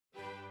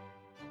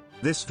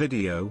This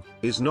video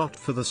is not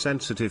for the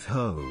sensitive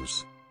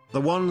hoes.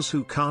 The ones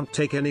who can't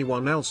take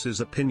anyone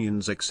else's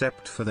opinions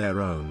except for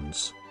their own.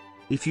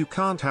 If you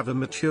can't have a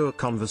mature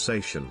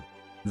conversation,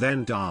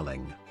 then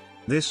darling,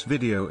 this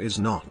video is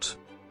not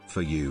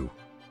for you.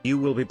 You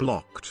will be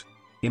blocked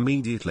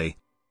immediately.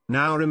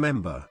 Now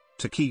remember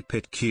to keep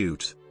it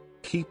cute,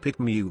 keep it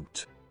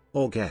mute,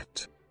 or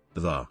get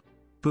the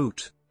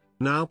boot.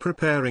 Now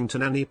preparing to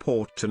nanny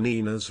port to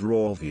Nina's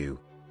Rawview.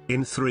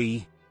 In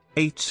 3,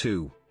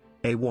 2,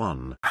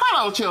 1.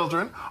 Hello,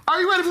 children.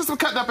 Are you ready for some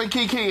cutting up and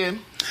kikiing?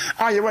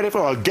 Are you ready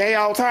for a gay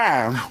old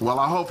time? Well,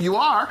 I hope you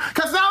are,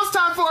 because now it's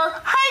time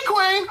for Hey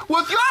Queen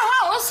with your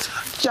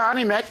host,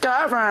 Johnny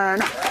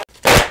McGovern.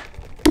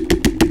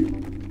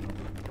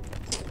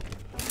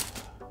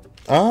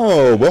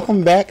 Oh,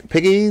 welcome back,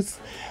 piggies.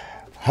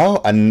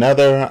 Oh,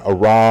 another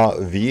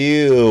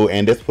Rawview,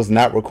 and this was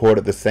not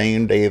recorded the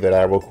same day that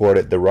I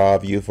recorded the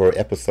Rawview for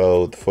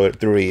episode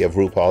 3 of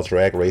RuPaul's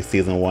Drag Race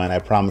Season 1. I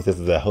promise this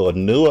is a whole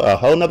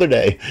nother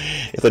day.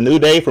 It's a new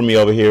day for me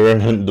over here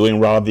doing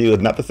Rawview.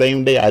 It's not the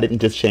same day. I didn't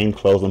just change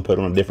clothes and put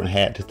on a different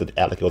hat just to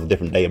act like it was a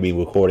different day of me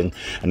recording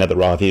another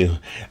Rawview.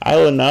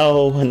 Oh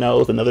no,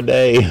 it's another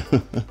day.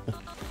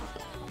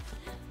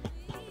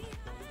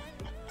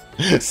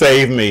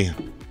 Save me.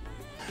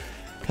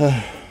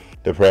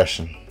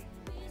 Depression.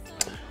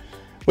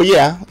 But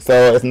yeah,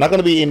 so it's not going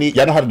to be any,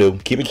 y'all know how to do.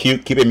 Keep it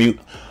cute, keep it mute,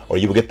 or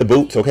you will get the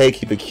boots, okay?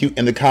 Keep it cute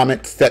in the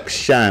comment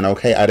section,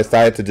 okay? I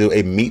decided to do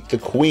a Meet the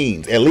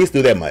Queens. At least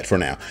do that much for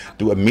now.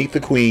 Do a Meet the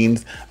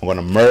Queens. I'm going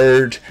to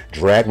merge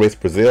Drag Race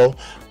Brazil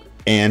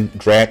and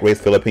Drag Race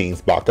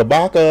Philippines. Baka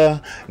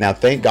baka. Now,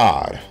 thank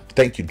God.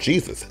 Thank you,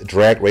 Jesus.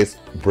 Drag Race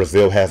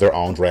Brazil has their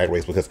own drag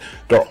race because,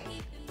 girl,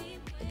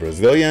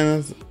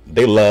 Brazilians,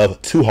 they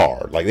love too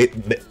hard. Like,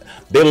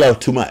 they love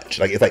too much.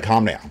 Like, it's like,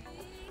 calm down.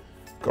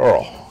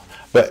 Girl.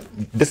 But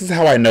this is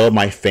how I know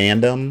my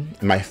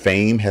fandom, my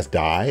fame has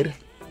died.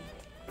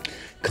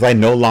 Because I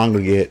no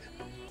longer get,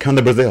 come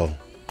to Brazil.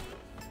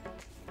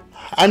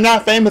 I'm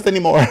not famous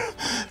anymore.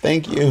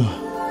 Thank you.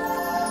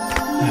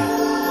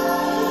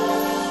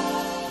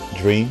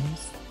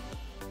 Dreams,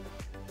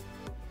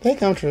 they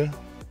come true.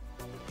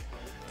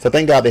 So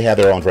thank God they have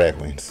their own drag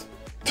queens.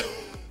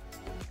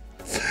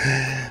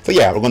 So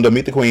yeah, we're going to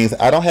Meet the Queens.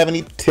 I don't have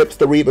any tips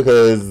to read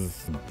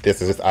because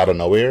this is just out of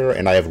nowhere.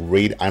 And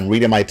I'm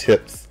reading my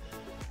tips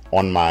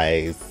on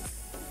my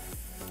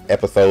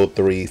episode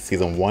 3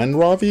 season 1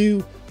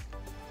 Rawview.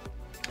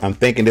 I'm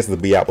thinking this will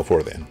be out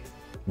before then.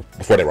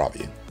 Before that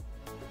Rawview.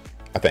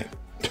 I think.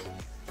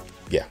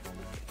 Yeah.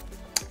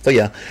 So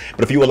yeah.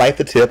 But if you would like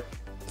the tip,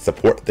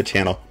 support the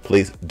channel,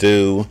 please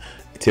do.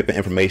 Tip and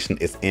information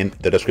is in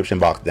the description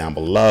box down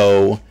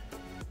below.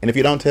 And if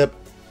you don't tip,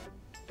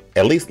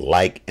 at least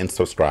like and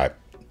subscribe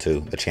to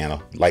the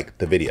channel. Like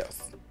the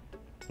videos.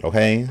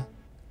 Okay?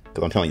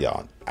 Because I'm telling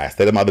y'all, I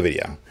said in my other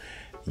video,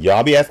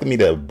 y'all be asking me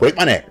to break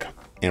my neck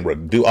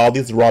and do all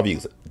these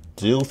Rawviews.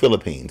 Do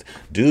Philippines.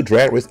 Do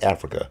Drag Race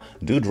Africa.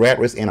 Do Drag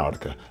Race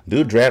Antarctica.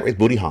 Do Drag Race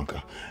Booty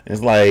Honka. And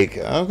it's like,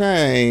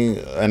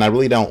 okay. And I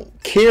really don't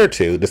care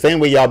to. The same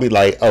way y'all be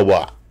like, oh,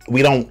 well,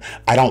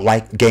 I don't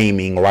like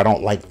gaming, or I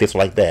don't like this or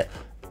like that.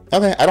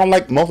 Okay, I don't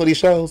like most of these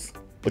shows,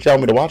 but y'all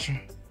want me to watch them?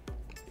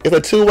 It's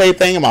a two-way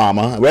thing,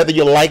 mama. Whether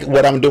you like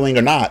what I'm doing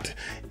or not,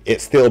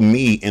 it's still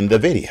me in the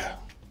video.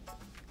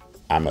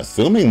 I'm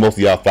assuming most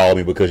of y'all follow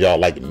me because y'all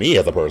like me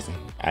as a person.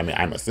 I mean,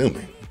 I'm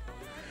assuming.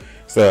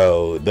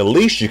 So the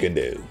least you can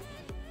do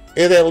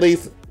is at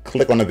least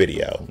click on the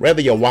video,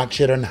 whether you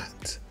watch it or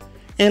not,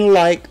 and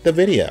like the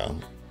video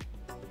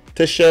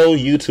to show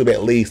YouTube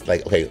at least,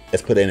 like, okay,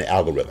 let's put it in the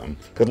algorithm.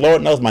 Because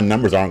Lord knows my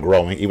numbers aren't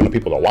growing, even though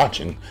people are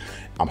watching.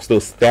 I'm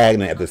still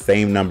stagnant at the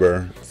same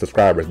number of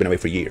subscribers, been away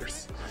for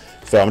years.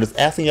 So I'm just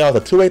asking y'all,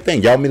 it's a two-way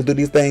thing. Y'all want me to do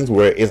these things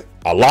where it's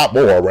a lot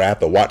more, where I have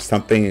to watch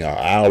something an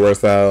hour or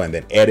so and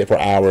then edit for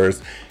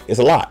hours. It's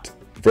a lot.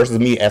 Versus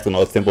me asking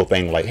a simple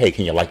thing like, hey,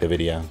 can you like the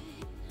video?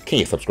 Can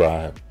you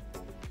subscribe?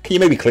 Can you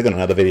maybe click on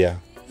another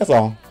video? That's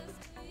all.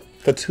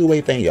 It's a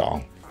two-way thing,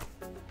 y'all.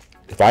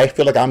 If I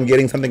feel like I'm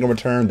getting something in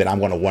return, then I'm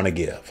going to want to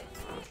give.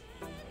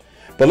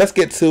 But let's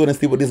get to it and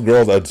see what these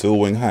girls are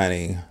doing,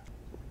 honey.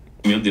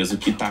 Meu Deus, o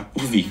que tá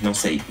por vir? Não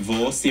sei.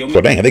 Vou ser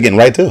Well, dang, they're getting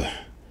right to it.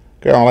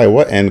 Girl, I'm like,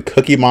 what? And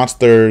Cookie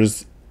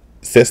Monster's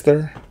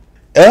sister?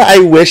 I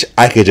wish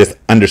I could just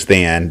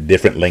understand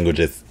different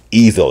languages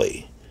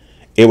easily.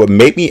 It would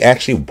make me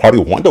actually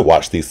probably want to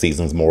watch these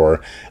seasons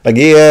more. Like,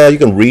 yeah, you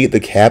can read the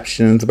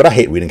captions, but I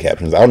hate reading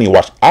captions. I don't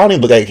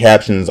even look at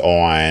captions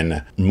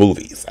on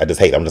movies. I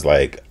just hate. I'm just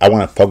like, I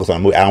want to focus on a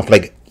movie. I don't feel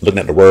like looking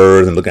at the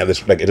words and looking at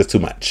this, like, it's just too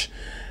much.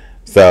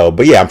 So,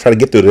 but yeah, I'm trying to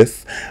get through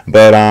this.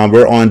 But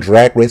we're on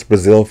Drag Race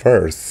Brazil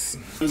first.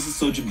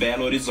 Sou de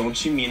Belo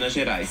Horizonte, Minas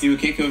Gerais. E o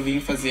que eu vim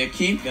fazer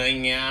aqui?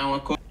 Ganhar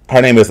uma...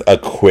 Her name is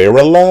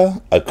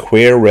Aquarela.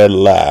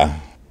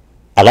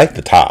 I like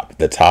the top.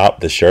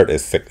 The shirt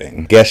is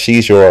sickening. Guess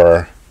she's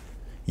your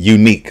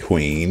unique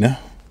queen. And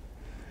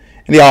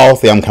they all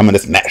say I'm coming to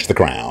snatch the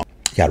crown.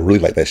 Yeah, I really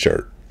like that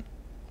shirt.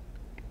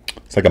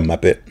 It's like a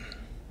Muppet.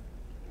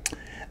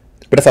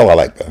 But that's all I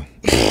like, though.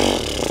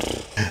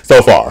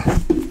 So far.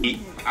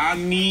 E a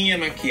minha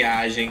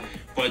maquiagem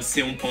pode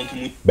ser ponto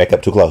muito... Back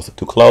up too close.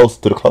 Too close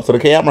to the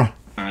camera.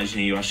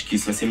 Eu acho que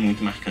isso vai ser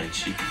muito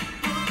marcante.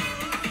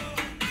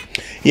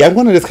 Yeah, I'm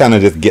gonna just kind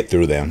of just get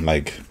through them.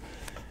 Like,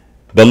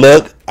 the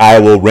look, I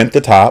will rent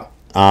the top.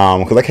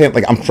 Because I can't,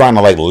 like, I'm trying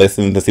to, like,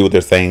 listen to see what they're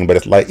saying, but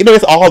it's like, you know,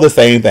 it's all the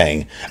same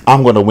thing.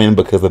 I'm going to win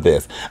because of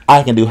this.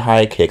 I can do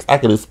high kicks. I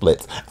can do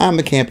splits. I'm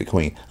the campy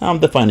queen.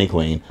 I'm the funny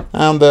queen.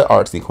 I'm the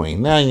artsy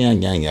queen.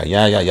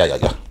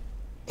 Yeah.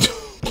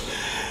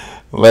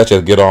 Let's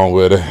just get on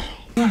with it.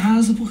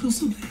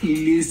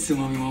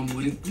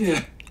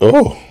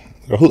 Oh,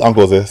 whose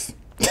uncle is this?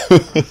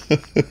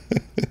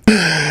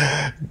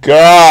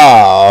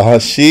 Girl,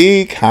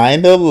 she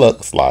kind of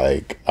looks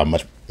like a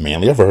much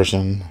manlier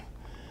version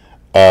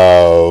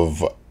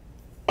of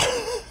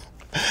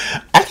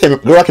I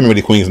can't remember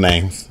the queen's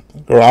names.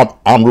 Girl,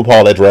 I'm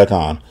Rupaul at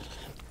DragCon.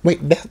 Wait,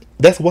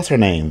 that's what's her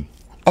name?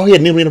 Oh yeah,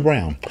 Nina Bonina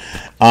Brown.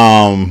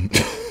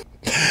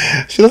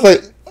 She looks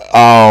like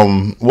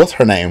what's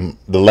her name?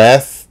 The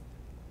last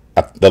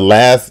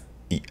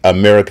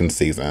American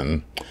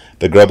season.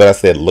 The girl that I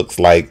said looks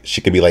like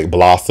she could be like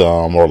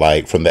Blossom or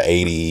like from the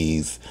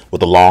 80s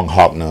with the long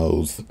hawk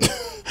nose.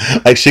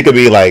 Like she could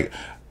be like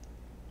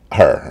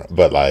her,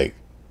 but like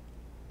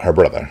her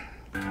brother.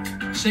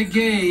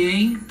 Cheguei,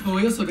 hein?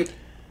 Oi, eu sou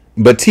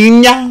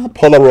Bettina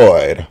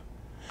Polaroid.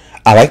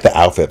 I like the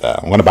outfit though.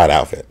 I'm gonna buy the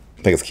outfit.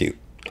 I think it's cute.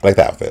 I like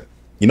the outfit.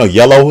 You know,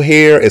 yellow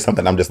hair is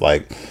something I'm just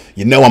like,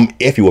 you know, I'm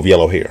iffy with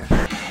yellow hair.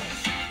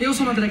 Eu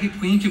sou uma drag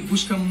queen que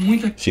busca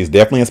muita... She's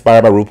definitely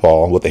inspired by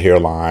Rupaul with the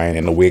hairline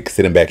and the wig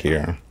sitting back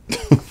here.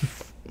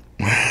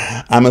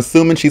 I'm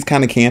assuming she's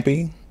kind of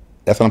campy.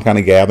 That's what I'm kind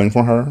of gathering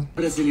from her.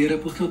 Brasileira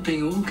porque eu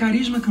tenho o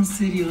carisma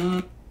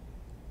canceriano.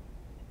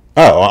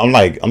 Oh, I'm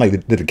like,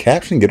 did the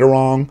caption get it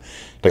wrong?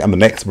 Like, I'm the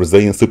next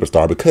Brazilian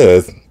superstar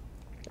because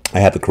I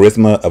have the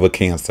charisma of a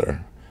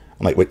Cancer.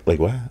 I'm like, wait,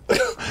 what?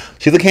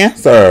 She's a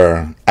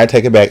Cancer. I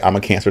take it back. I'm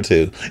a Cancer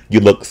too. You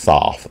look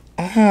soft.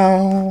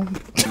 Ow.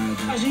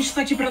 A gente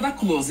tá aqui pra dar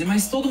close,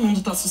 mas todo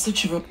mundo tá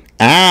suscetível.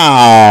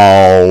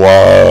 Ow.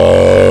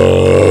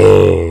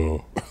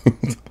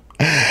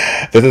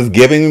 This is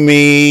giving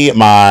me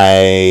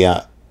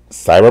my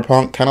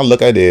cyberpunk kind of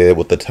look I did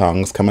with the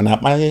tongues coming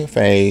out my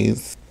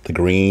face. The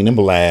green and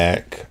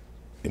black,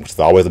 which is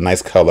always a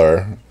nice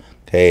color.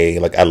 Okay,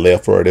 like I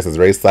live for it. This is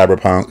very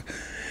cyberpunk.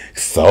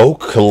 So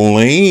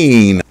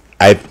clean.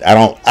 I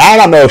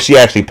don't know if she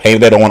actually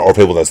painted that on or if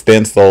it was a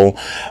stencil,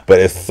 but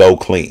it's so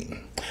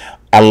clean.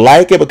 I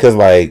like it because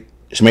like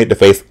she made the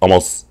face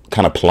almost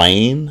kind of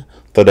plain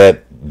so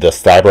that the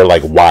cyber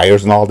like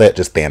wires and all that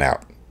just stand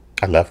out.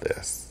 I love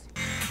this.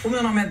 O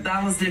meu nome é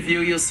Dallas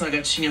DeVille e eu sou a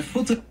gatinha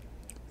futura.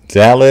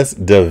 Dallas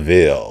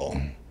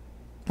DeVille.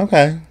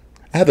 Okay.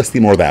 I have to see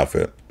more of the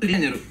outfit.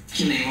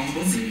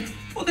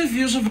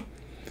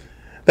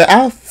 The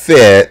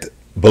outfit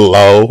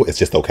below is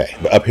just okay.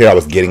 But up here I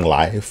was getting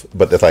life.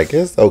 But it's like,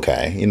 it's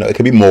okay. You know, it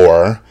could be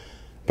more.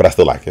 But I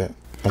still like it.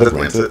 I just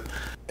rent it.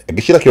 I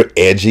guess you like your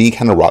edgy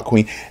kind of rock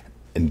queen.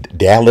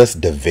 Dallas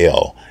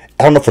DeVille.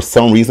 I don't know, for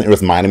some reason it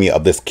reminded me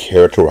of this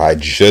character I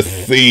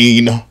just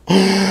seen.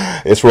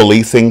 It's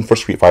releasing for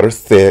Street Fighter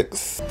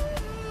 6.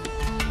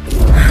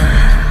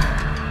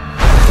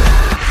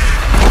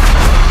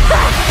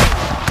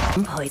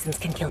 Poisons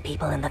can kill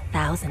people in the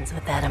thousands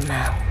with that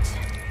amount.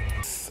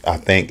 I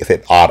think it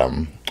said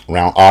autumn.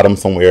 Around autumn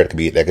somewhere.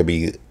 That could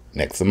be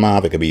next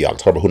month. It could be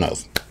October. Who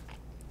knows?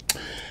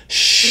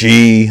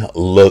 She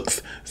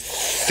looks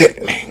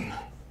sickening.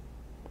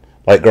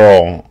 Like,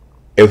 girl,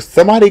 if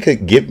somebody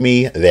could give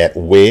me that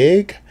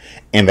wig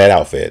and that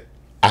outfit,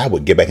 I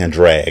would get back in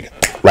drag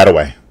right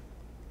away.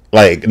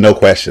 Like, no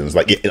questions.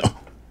 Like, you know,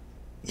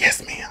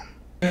 yes, ma'am.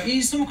 E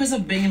isso é uma coisa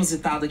bem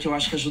inusitada que eu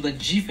acho que ajuda a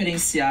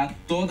diferenciar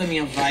toda a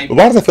minha vibe.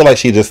 Why does it feel like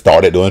she just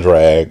started doing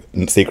drag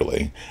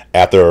secretly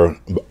after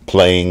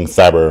playing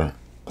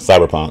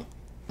cyberpunk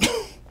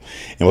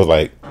and was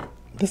like,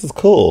 this is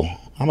cool.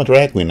 I'm a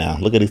drag queen now.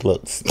 Look at these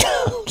looks.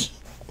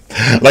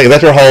 Like, is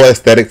that your whole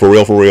aesthetic for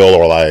real,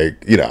 or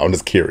like, you know, I'm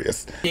just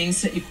curious.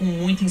 E com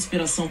muita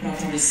inspiração para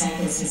atravessar o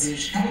Brasil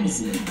de cada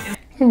brasileiro.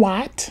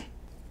 What?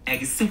 É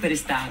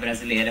superstar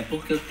brasileira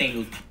porque eu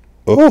tenho.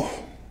 Oh.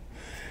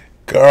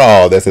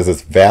 Girl, this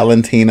is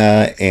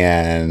Valentina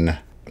and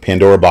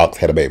Pandora Box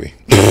had a baby.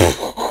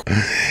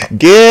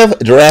 Give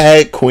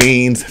drag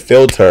queens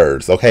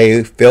filters,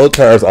 okay?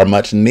 Filters are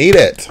much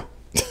needed.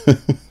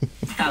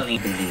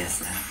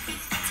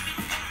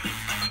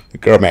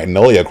 Girl,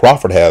 Magnolia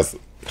Crawford has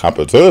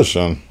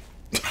competition.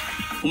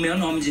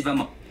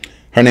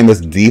 Her name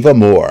is Diva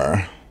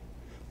Moore.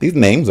 These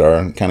names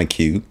are kind of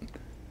cute.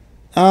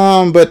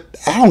 But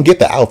I don't get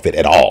the outfit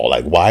at all.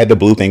 Like, why the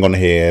blue thing on the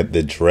head,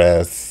 the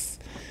dress?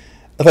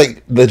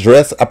 Like, the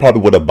dress, I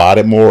probably would have bought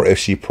it more if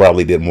she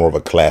probably did more of a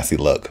classy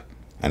look.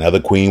 Another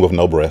queen with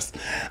no breasts.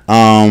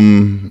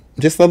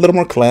 Just a little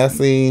more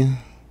classy.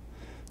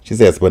 She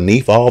says,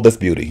 beneath all this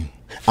beauty.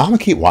 I'm gonna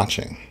keep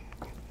watching.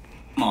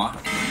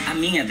 A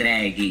minha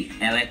drag,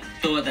 ela é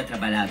toda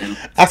trabalhada.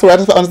 I swear,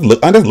 I feel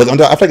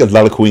like a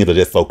lot of queens are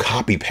just so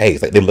copy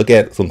paste. Like they look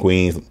at some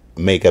queens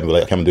makeup and be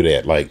like, "Come do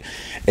that." Like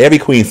every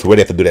queen swear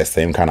they have to do that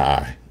same kind of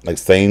eye, like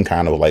same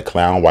kind of like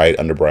clown white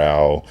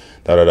underbrow,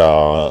 da da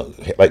da.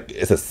 Like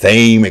it's the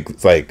same.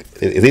 It's like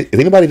is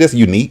anybody just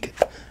unique,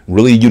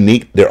 really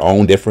unique, their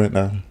own different?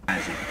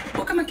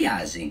 Pouca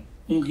maquiagem,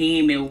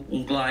 rímel,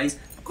 gloss,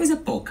 coisa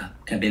pouca.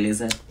 Que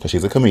beleza. So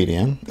she's a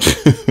comedian.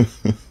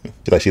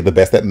 She's the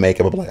best at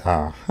makeup. I'm like,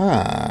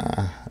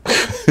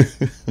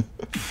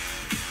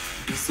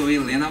 Eu sou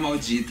Helena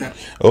Maldita.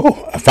 Oh,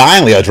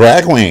 finally a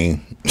drag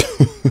queen.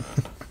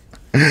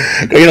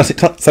 You know,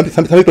 some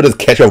people just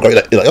catch up.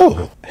 Like,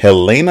 oh,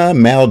 Helena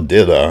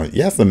Maldita.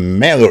 Yes,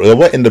 ma'am.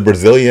 What in the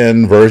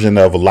Brazilian version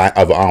of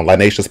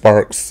Linacia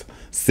Sparks?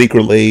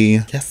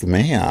 Secretly, yes,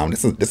 ma'am.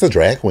 This is a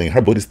drag queen.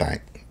 Her booty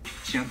stank.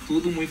 Tinha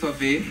tudo muito a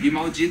ver e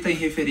Maldita em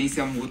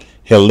referência a mútuo.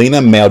 Helena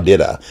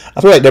Maldita.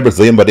 I feel like they're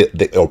Brazilian,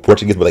 or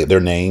Portuguese, but like their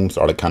names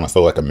are like kind of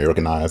so like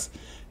Americanized.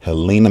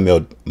 Helena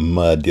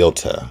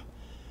Maldita.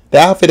 The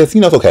outfit is,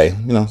 you know, it's okay.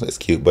 You know, it's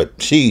cute,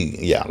 but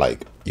yeah,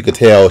 like you could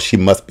tell she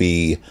must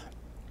be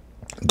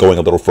going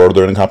a little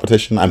further in the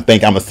competition. I'm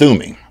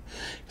assuming.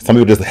 Some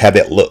people just have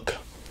that look.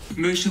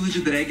 Meu estilo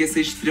de drag é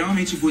ser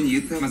extremamente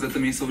bonita, mas eu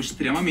também sou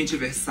extremamente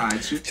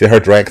versátil. Her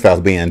drag style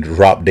is being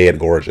drop dead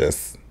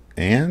gorgeous.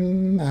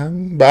 And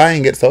I'm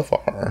buying it so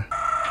far.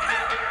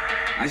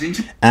 A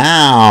gente...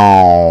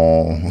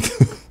 Ow!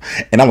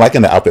 And I'm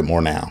liking the outfit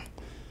more now.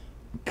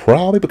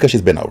 Probably because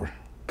she's been over.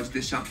 Pode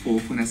deixar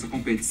fofo nessa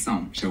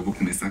competição. Já vou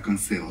começar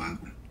cancelado.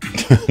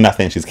 Not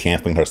saying she's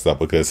canceling herself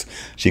because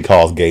she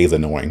calls gays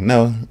annoying.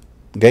 No,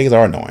 gays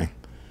are annoying.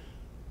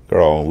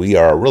 Girl, we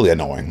are really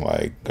annoying.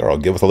 Like, girl,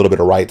 give us a little bit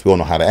of rights. We don't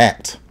know how to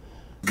act.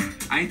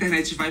 A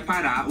internet vai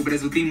parar. O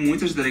Brasil tem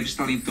muitas drags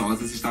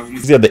talentosas.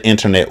 Estávamos... Yeah, the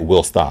internet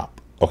will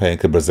stop. Okay,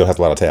 because Brazil has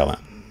a lot of talent.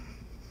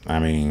 I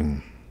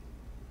mean,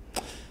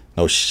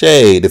 no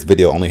shade. This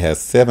video only has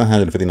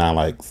 759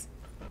 likes.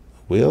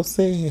 We'll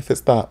see if it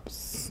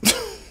stops.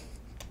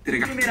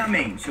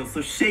 Primeiramente, eu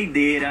sou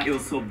cheideira, eu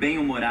sou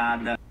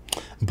bem-humorada.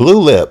 Blue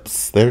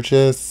lips, they're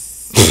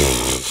just...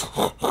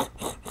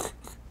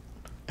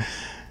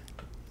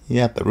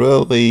 You have to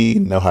really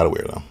know how to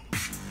wear them.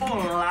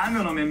 Olá,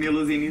 meu nome é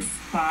Melusine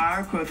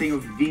Sparkle, eu tenho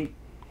 20...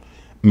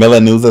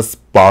 Melanusa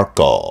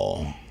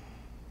Sparkle.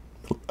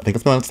 I think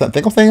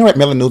I'm saying it right.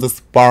 Melanusa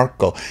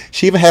Sparkle.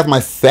 She even has my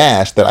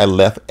sash that I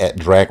left at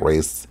Drag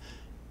Race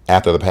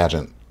after the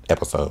pageant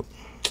episode.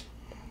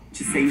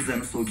 26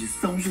 anos, sou de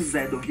São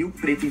José do Rio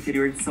Preto,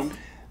 interior de São...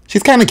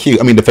 She's kind of cute.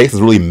 I mean, the face is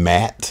really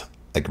matte,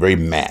 like very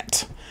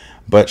matte.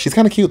 But she's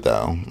kind of cute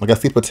though. Like I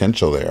see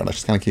potential there. Like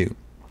she's kind of cute.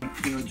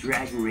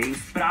 Drag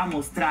Race pra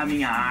mostrar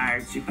minha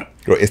arte.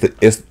 Girl,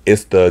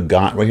 it's the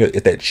gaunt right here.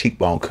 It's that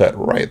cheekbone cut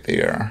right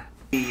there.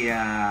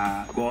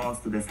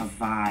 Gosto dessa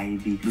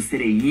vibe do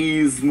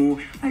sereísmo.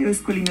 Aí eu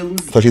escolhi minha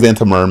luz. So she's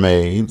into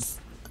mermaids.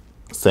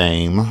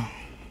 Same.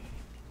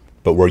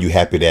 But were you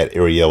happy that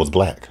Ariel was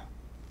black?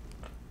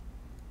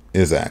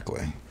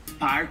 Exactly.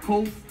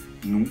 Sparkle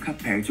nunca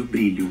perde o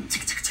brilho.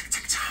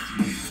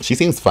 She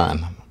seems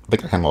fun. I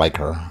think I kind of like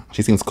her.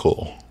 She seems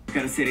cool. Eu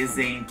quero ser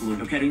exemplo.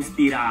 Eu quero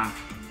inspirar.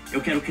 Eu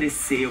quero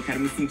crescer. Eu quero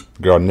me sentir.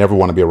 Girl, never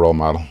want to be a role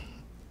model.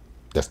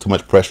 That's too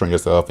much pressure on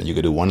yourself, and you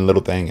could do one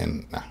little thing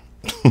and nah.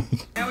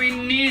 É o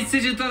início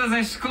de todas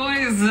as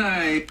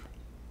coisas.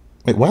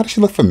 Wait, why does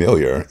she look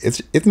familiar?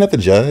 Isn't that the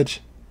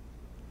judge?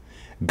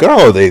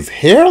 Girl, these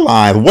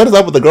hairlines. What is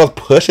up with the girls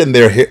pushing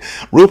their hair?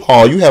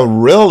 RuPaul, you have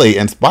really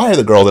inspired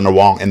the girls in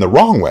the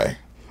wrong way.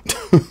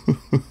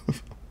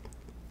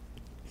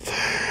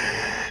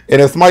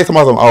 And if somebody's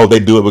oh, they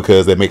do it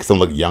because it makes them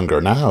look younger.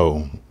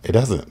 No, it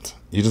doesn't.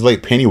 You just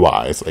like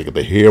Pennywise, like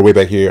the hair way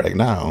back here. Like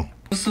no.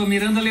 Eu sou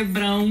Miranda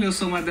Lebrão. Eu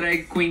sou uma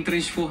drag queen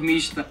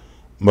transformista.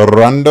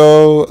 Miranda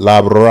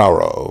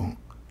Labraro.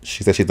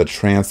 She said she's a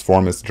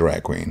transformist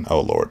drag queen.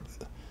 Oh Lord.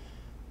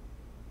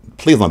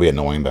 Please don't be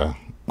annoying though.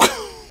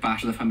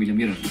 Parte da família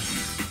Miranda.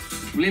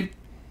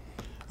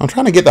 I'm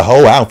trying to get the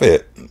whole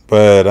outfit,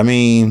 but I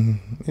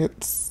mean,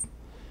 it's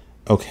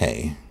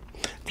okay.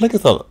 I feel like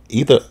it's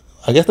either.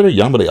 I guess they're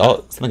young, but they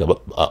all seem like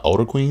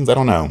older queens. I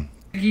don't know.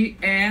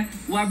 É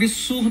o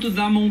absurdo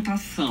da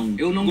montação.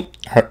 Eu não.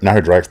 Now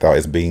her drag style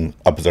is being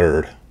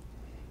absurd.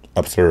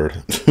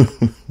 Absurd.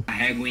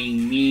 Carrego em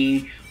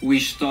mim o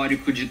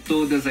histórico de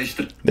todas as.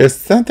 There's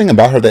something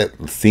about her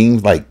that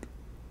seems like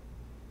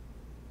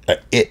an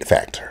it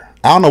factor.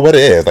 I don't know what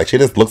it is. Like she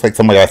just looks like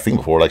somebody I've seen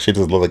before. Like she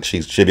just looks like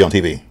she should be on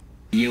TV.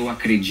 E eu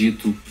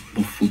acredito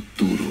no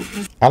futuro.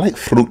 I like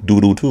Fruit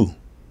Doodoo too.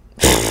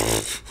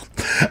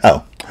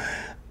 Oh.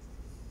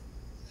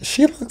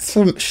 She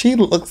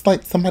looks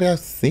like somebody I've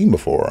seen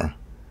before.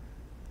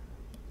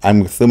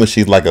 I'm assuming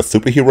she's like a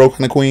superhero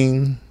kind of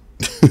queen.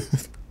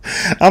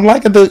 I'm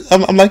liking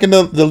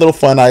the little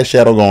fun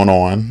eyeshadow going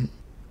on.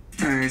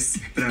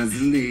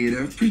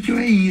 Brasileira, porque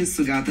é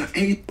isso, gata.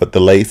 But the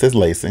lace is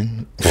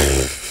lacing.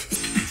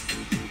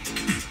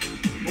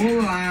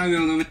 Olá,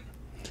 meu nome.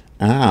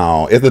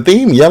 Ow, is the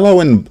theme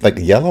yellow and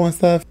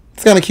stuff?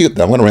 It's kind of cute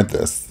though. I'm gonna rent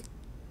this.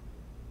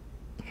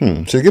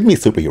 She's giving me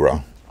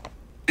superhero.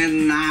 É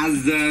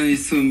NASA,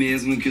 isso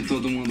mesmo que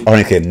todo mundo...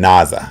 Or que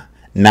NASA.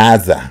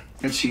 NASA.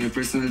 Tinha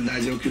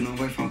personalidade é o que não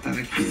vai faltar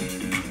aqui.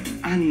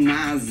 A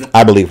NASA.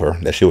 I believe her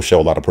that she will show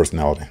a lot of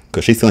personality.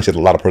 Because she seems she has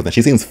a lot of personality.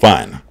 She seems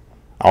fun.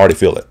 I already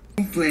feel it.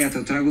 Completa,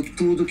 eu trago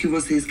tudo que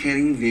vocês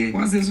querem ver.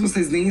 Às vezes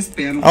vocês nem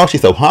esperam. Oh,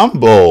 she's so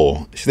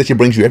humble. She said she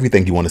brings you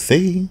everything you want to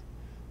see.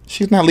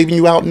 She's not leaving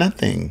you out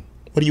nothing.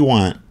 What do you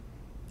want?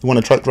 You want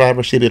a truck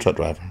driver? She'll be a truck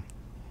driver.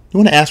 You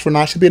want an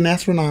astronaut? She'll be an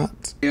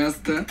astronaut.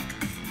 Esta,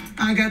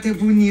 a gata é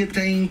bonita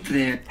e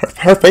entrega.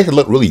 Her face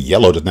looked really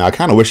yellow just now. I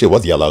kind of wish it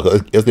was yellow.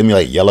 It was giving me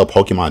like yellow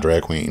Pokemon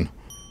drag queen.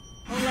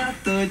 Olá a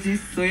todos,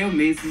 sou eu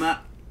mesma.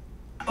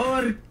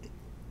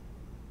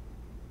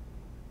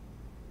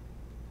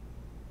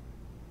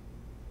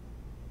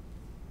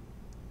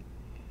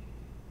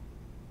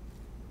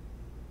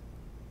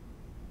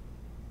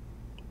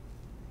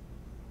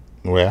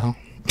 Well,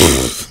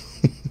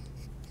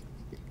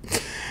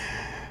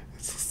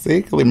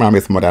 secretly remind me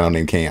of somebody I don't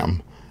named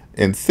Cam.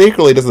 And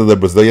secretly, this is the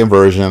Brazilian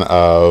version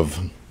of...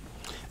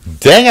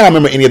 Dang, I don't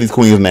remember any of these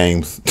queens'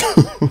 names.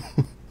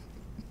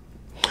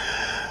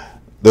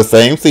 The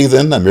same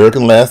season,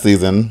 American last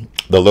season.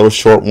 The little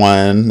short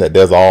one that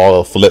does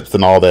all the flips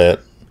and all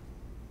that.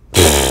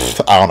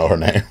 I don't know her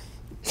name.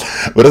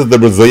 But this is the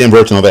Brazilian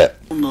version of that.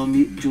 O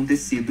nome de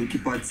tecido que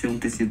pode ser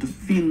tecido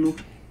fino.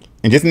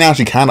 And just now,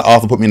 she kind of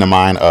also put me in the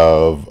mind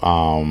of,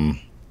 oh,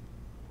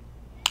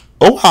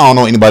 I don't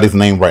know anybody's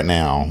name right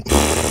now.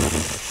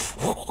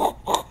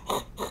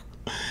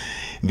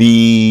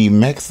 The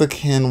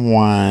Mexican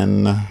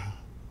one,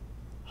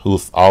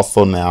 who's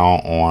also now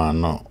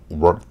on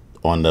work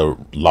on the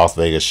Las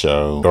Vegas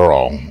show.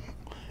 Girl.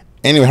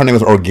 Anyway, her name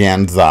is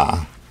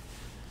Organza.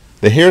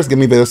 The hair is giving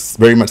me this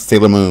very much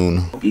Sailor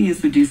Moon.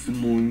 Isso diz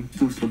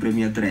muito sobre a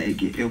minha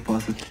drag. Eu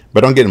posso...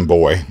 But don't get him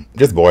boy.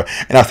 Just boy.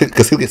 And I think,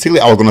 because secretly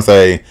I was going to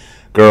say,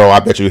 girl,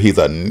 I bet you he's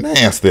a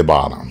nasty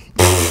bottom.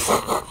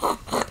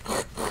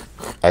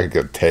 I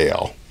could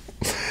tell.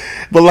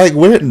 But like,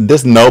 we're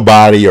just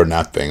nobody or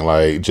nothing.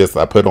 Like, just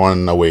I put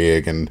on a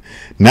wig and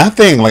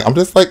nothing. Like, I'm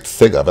just like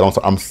sick of it.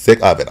 I'm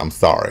sick of it. I'm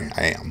sorry.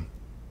 I am.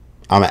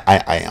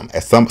 I am.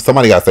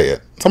 Somebody got to say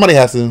it. Somebody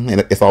has to.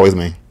 And it's always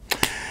me.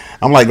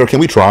 I'm like, girl, can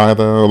we try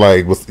though?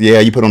 Like, yeah,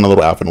 you put on a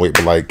little outfit and wait,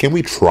 but like, can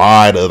we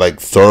try to like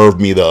serve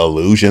me the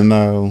illusion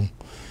though?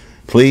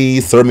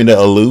 Please serve me the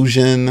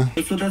illusion.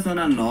 Eu sou da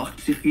Zona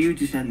Norte, Rio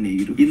de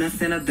Janeiro, e na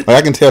cena Like,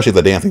 I can tell she's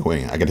a dancing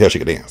queen. I can tell she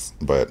can dance,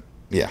 but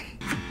yeah.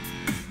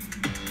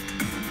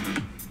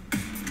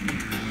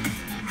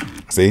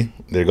 See,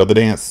 there go the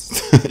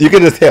dance. You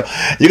can just tell.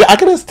 I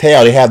can just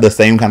tell they have the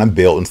same kind of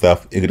build and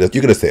stuff. You can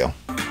just tell.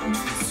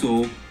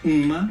 Sou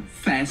uma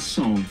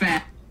fashion.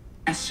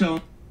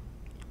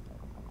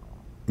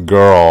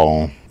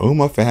 Girl,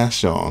 Uma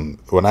fashion.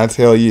 When I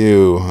tell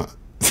you,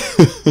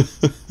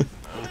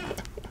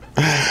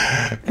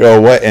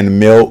 girl, what in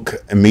Milk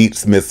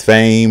meets Miss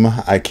Fame,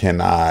 I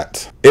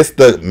cannot. It's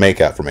the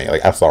makeup for me.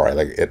 Like, I'm sorry.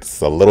 Like,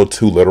 it's a little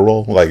too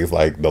literal. Like, it's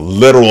like the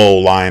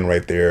literal line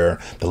right there,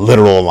 the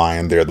literal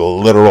line there, the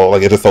literal.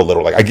 Like, it's just so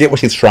literal. Like, I get what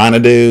she's trying to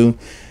do,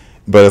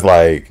 but it's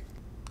like,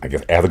 I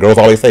guess as the girls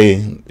always say,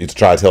 you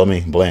try to tell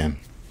me bland.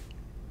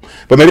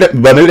 But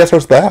maybe that's her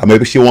style.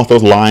 Maybe she wants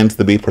those lines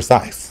to be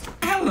precise.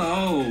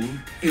 Hello,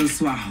 eu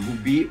sou a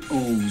Ruby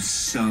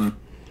Ocean.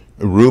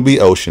 Ruby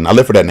Ocean. I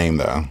live for that name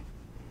though.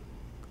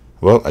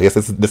 Well, I guess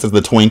this is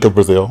the twink of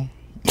Brazil.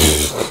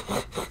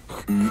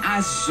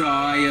 A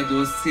joia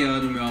do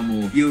oceano, meu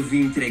amor. E eu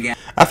vim entregar.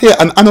 I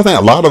understand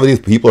a lot of these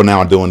people are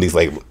now doing these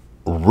like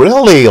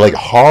really like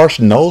harsh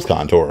nose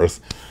contours.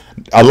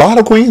 A lot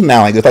of queens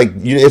now, like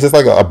it's just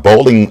like a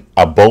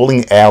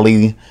bowling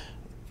alley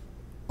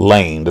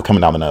lane that's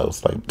coming down the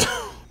nose. Like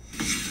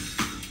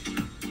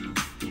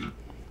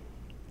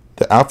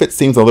the outfit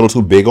seems a little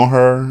too big on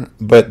her,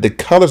 but the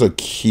colors are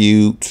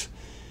cute.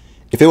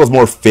 If it was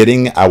more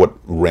fitting, I would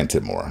rent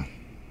it more.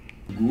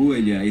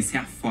 Mergulha e se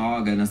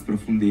afoga nas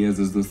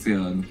profundezas do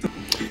oceano.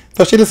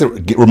 So she just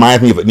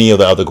reminds me of any of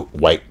the other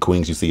white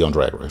queens you see on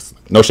Drag Race.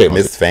 No shade,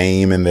 Miss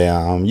Fame and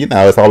them. You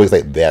know, it's always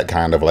like that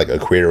kind of like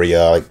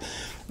Aquaria. Like,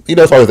 you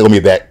know, it's always going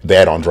to be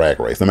that on Drag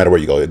Race, no matter where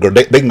you go.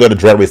 They can go to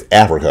Drag Race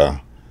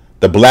Africa,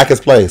 the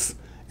blackest place,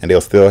 and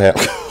they'll still have...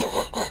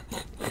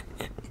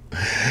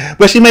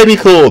 But she may be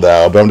cool,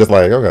 though. But I'm just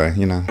like, okay,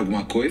 you know.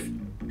 Alguma coisa?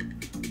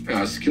 Eu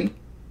acho que...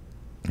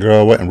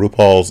 Girl, what in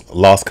RuPaul's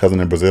Lost Cousin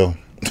in Brazil?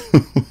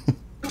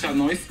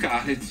 Shannon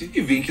Scarlett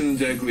e vim aqui no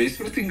Drag Race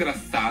pra ser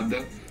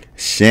engraçada.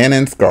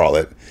 Shannon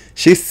Scarlett.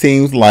 She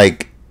seems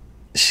like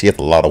she has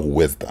a lot of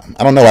wisdom.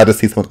 I don't know. I just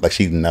see something like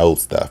she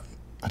knows stuff.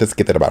 I just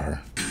get that about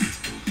her.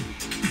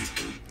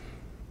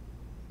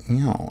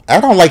 You know,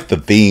 I don't like the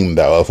theme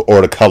though,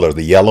 or the colors,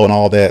 the yellow and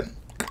all that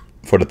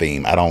for the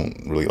theme. I don't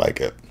really like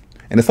it,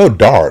 and it's so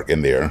dark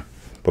in there.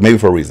 But maybe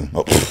for a reason.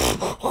 Oh.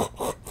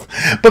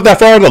 But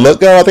that's all the look,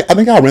 girl. I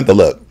think I'll rent the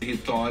look.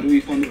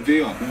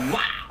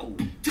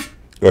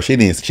 Girl,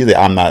 she said,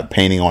 I'm not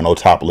painting on no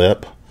top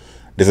lip.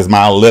 This is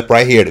my lip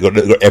right here.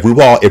 If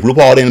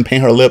RuPaul didn't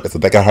paint her lip, it's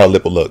like how her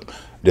lip will look.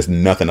 There's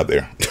nothing up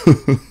there.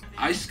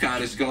 as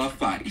caras que ela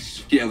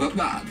faz, que é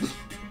babado.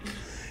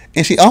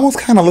 And she almost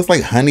kind of looks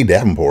like Honey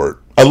Davenport.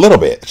 A little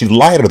bit. She's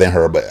lighter than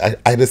her, but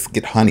I just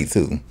get Honey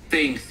too.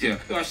 Tendência,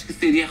 eu acho que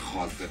seria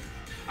rosa.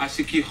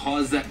 Acho que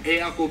rosa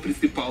é a cor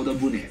principal da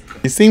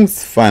boneca. She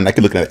seems fun. I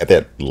keep looking at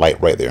that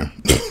light right there.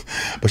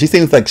 But she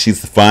seems like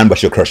she's fun, but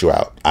she'll curse you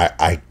out.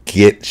 I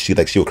get she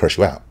will curse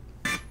you out.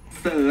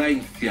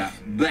 Excelência,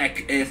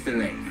 Black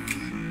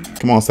Excellence.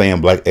 Come on,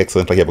 saying Black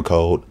Excellence like you have a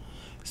cold.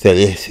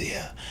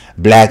 Celestia,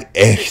 Black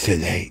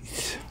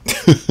Excellence.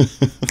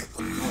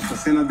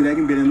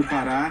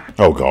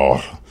 Oh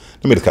God.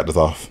 Let me just cut this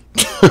off.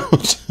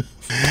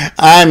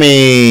 I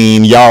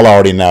mean, y'all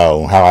already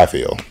know how I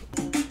feel.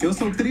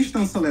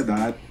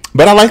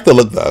 But I like the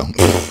look though.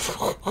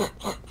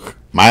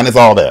 Mine is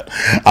all that.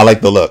 I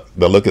like the look.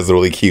 The look is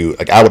really cute.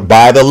 Like I would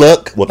buy the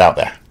look without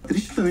that.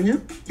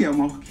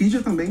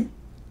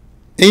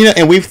 And, you know,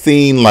 and we've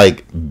seen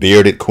like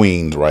bearded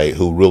queens, right,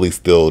 who really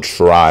still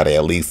try to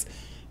at least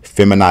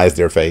feminize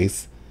their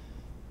face.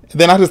 And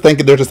then I just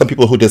think there's just some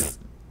people who just,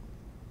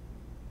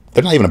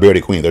 they're not even a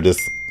bearded queen. They're just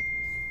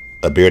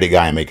a bearded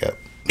guy in makeup.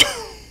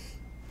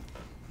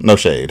 No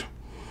shade.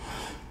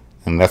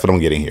 And that's what I'm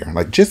getting here.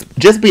 Like, just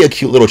be a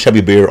cute little chubby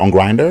beard on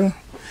Grindr.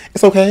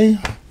 It's okay.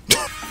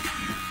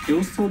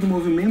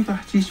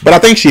 But I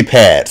think she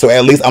pad, so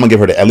at least I'm gonna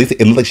give her that. At least it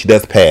looks like she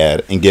does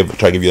pad and try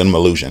to give you an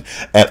illusion.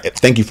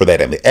 Thank you for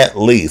that. At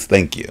least,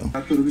 thank you.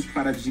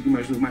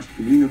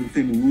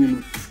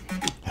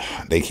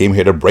 They came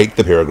here to break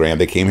the paradigm.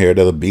 They came here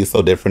to be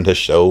so different, to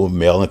show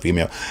male and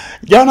female.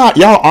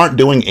 Y'all aren't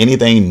doing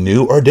anything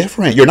new or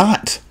different. You're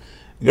not.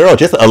 Girl,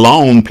 just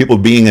alone, people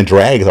being in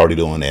drag is already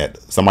doing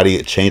that.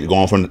 Somebody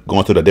going through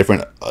the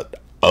different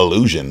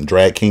illusion,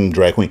 drag king,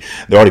 drag queen.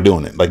 They're already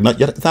doing it. Like,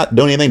 it's not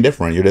doing anything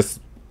different. You're just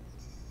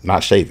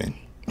not shaving.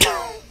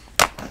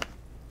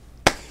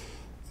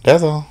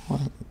 That's all.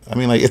 I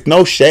mean, like, it's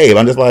no shave.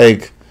 I'm just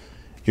like,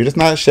 you're just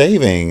not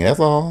shaving. That's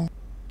all.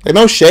 Like,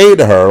 no shade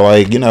to her.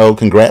 Like, you know,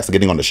 congrats for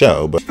getting on the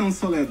show. But why did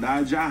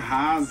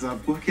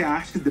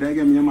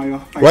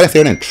I say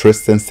her name?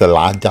 Tristan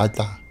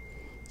Salada?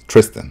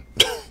 Tristan.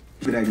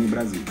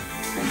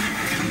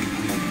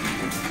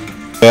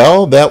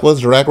 Well, that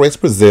was Drag Race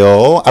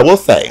Brazil. I will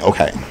say,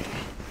 okay,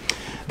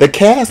 the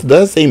cast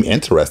does seem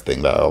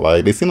interesting though.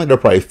 Like, they seem like they're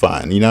probably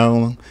fun, you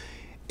know.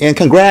 And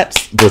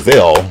congrats,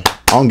 Brazil,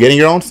 on getting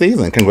your own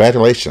season.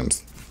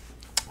 Congratulations.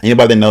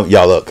 Anybody that know,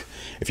 y'all, look,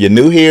 if you're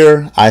new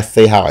here, I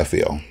say how I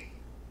feel.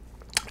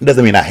 It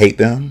doesn't mean I hate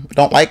them,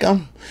 don't like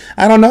them.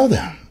 I don't know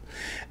them.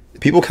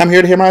 People come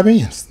here to hear my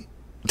opinions.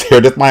 They're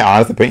just my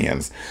honest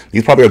opinions.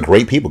 These probably are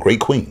great people, great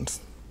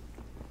queens.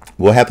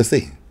 We'll have to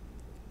see,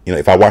 you know,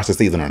 if I watch the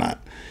season or not.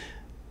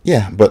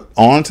 Yeah, but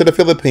on to the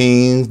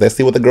Philippines. Let's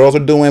see what the girls are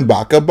doing.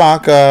 Baka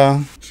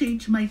baka.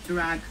 Change my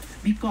drag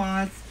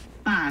because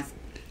fast.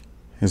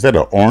 Is that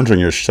an orange on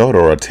your shoulder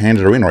or a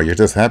tangerine, or you're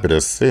just happy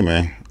to see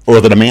me? Or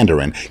is it a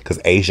mandarin? Because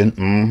Asian,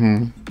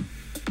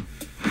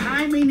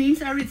 Hi, my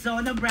name's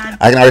Arizona Brand.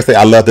 I can already say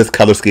I love this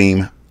color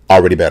scheme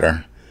already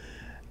better.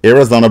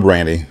 Arizona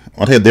Brandy.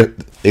 I'll tell you,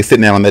 they're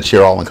sitting down on that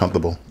chair all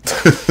uncomfortable.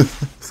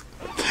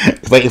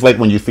 It's like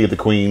when you see the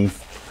queens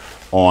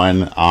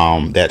on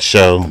that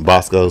show,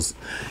 Bosco's,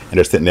 and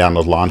they're sitting down in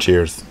those lawn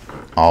chairs,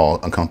 all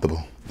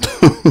uncomfortable.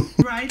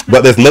 Right.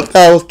 But this look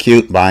though was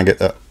cute, buying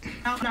it up.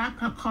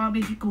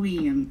 Comedy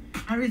queen,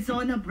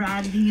 Arizona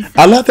Brandy.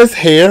 I love this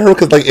hair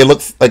because like it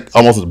looks like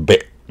almost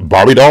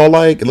Barbie doll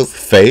like. It looks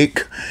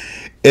fake.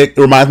 It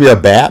reminds me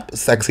of BAP.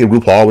 I can see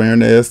RuPaul wearing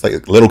this,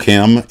 like Little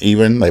Kim,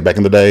 even like back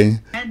in the day.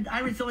 And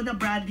Arizona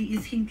Brandy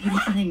is hindi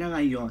mapahinga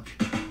ngayon.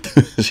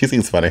 She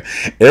seems funny.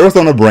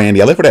 Arizona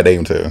Brandy. I live for that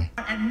name too.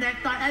 And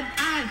Nectar and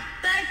I.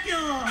 Thank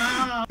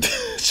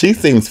you. She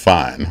seems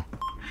fine.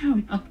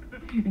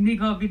 Hindi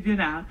ko video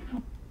na.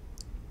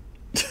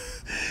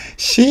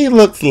 She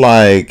looks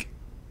like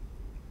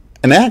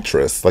an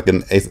actress, like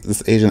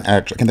this Asian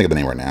actress. I can't think of the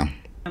name right now.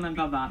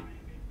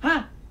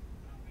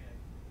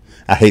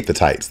 I hate the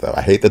tights though.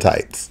 I hate the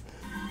tights.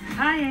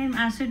 Hi, I'm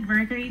Astrid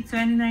Mercury,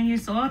 29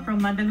 years old,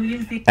 from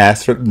Mandaluyong City.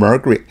 Astrid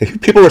Mercury.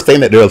 People were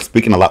saying that they're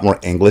speaking a lot more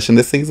English in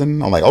this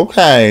season. I'm like,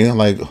 okay. I'm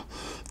like,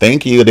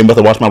 thank you. They must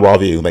have watched my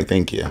Rawview. Like,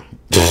 thank you.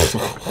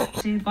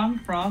 She come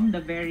from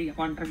the very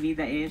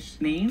contravida-ish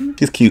name.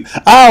 She's cute.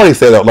 I already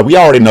said that. Like, we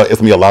already know it's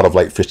gonna be a lot of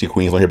like fishy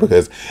queens on here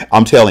because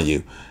I'm telling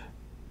you,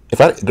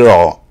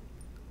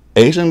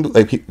 Asian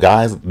like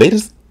guys,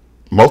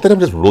 most of them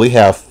just really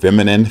have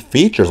feminine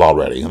features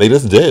already. They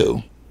just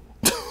do.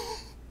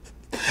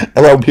 That's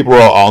why when people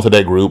are onto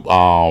that group,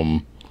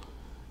 whatever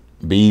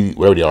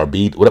they are,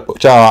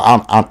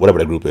 whatever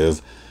that group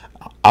is.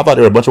 I thought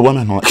they were a bunch of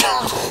women. Like,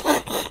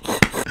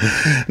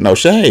 no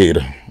shade,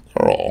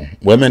 girl.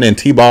 Women in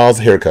T-balls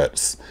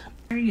haircuts.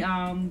 Very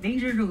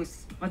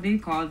dangerous. What do you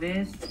call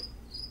this?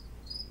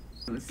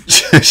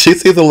 She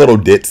seems a little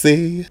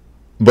ditzy,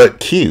 but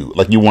cute.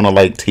 Like you want to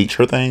like teach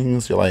her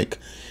things. You're like,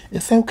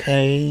 it's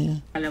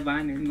okay.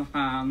 Kalabanin mo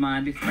ka,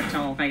 ma-dispatch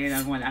ako kayo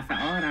lang wala sa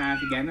oras,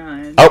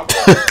 ganon. Oh.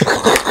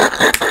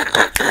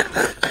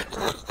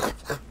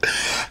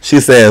 She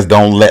says,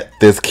 don't let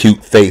this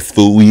cute face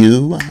fool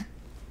you.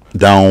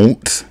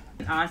 Don't.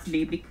 As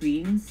baby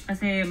queens,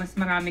 kasi mas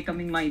marami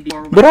kaming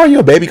maibigan. But are you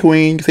a baby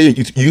queen?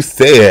 You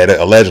said,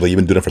 allegedly, you've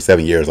been doing it for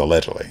 7 years,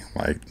 allegedly.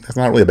 Like, that's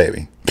not really a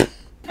baby.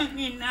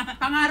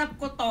 Pangarap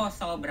ko to,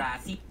 sobra.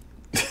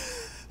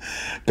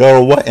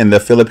 Girl, what in the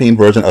Philippine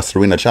version of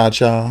Serena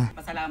Cha-Cha?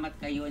 Pasalamat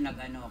kayo,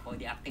 nag-ano ko,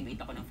 deactivate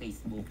ako ng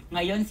Facebook.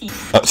 Ngayon si...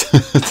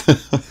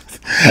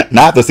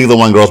 Not the season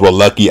 1 girls were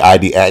lucky I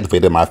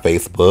deactivated my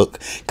Facebook.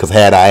 Because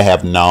had I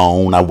have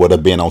known, I would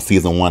have been on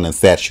season 1 and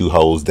sat you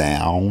hoes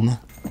down.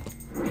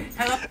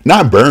 Hello?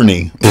 Not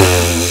Bernie.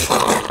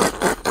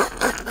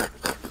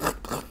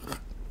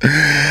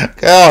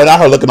 Girl, not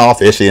her looking all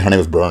fishy and her name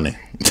is Bernie.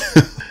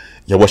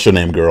 Yeah, what's your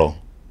name, girl?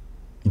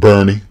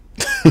 Bernie.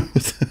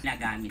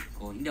 Nagamit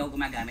ko. Hindi ako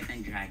gumagamit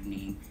ng drag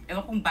name.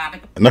 Ewan kung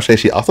bakit. No,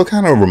 she also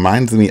kind of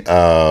reminds me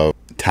of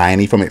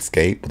Tiny from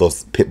Escape, with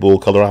those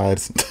pitbull color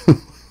eyes.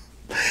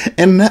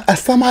 And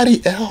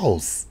somebody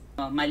else.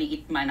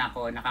 Maliit man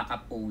ako,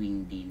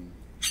 nakakapuwing din.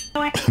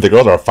 The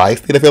girls are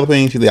feisty in the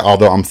Philippines. She's like,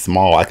 although I'm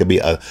small, I could be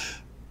a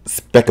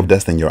speck of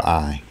dust in your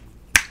eye.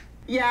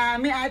 Yeah,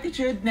 may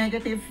attitude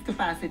negative to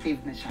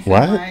positive na siya.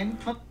 What?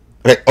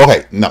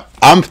 Okay, no.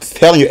 I'm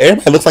telling you,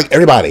 everybody looks like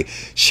everybody.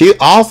 She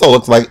also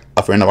looks like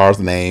a friend of ours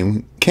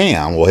named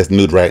Cam. Well, his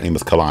new drag name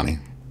is Kalani.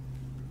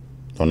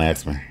 Don't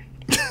ask me.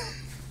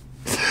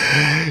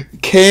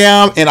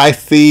 Cam, and I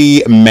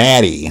see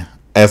Maddie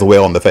as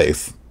well on the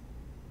face.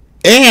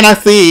 And I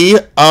see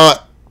a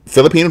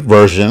Philippine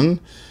version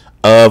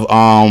of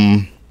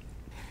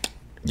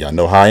y'all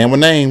know how I am with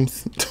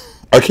names.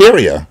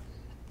 Akira.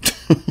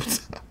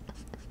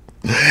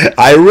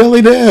 I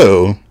really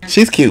do.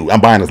 She's cute. I'm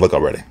buying this look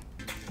already.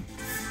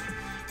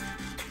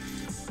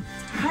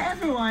 Hi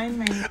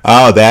everyone.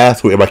 Oh,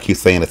 that's what everybody keeps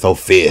saying. It's so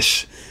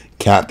fish.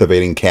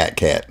 Captivating cat.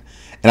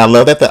 And I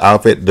love that the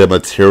outfit, the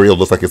material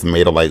looks like it's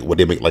made of like what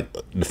they make like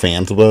the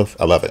fans with.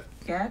 I love it.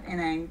 Cat,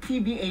 and I'm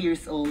TBA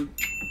years old.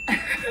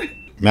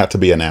 Not to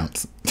be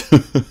announced.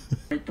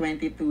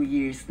 22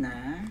 years na.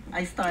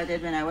 I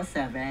started when I was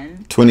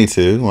 7.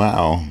 22.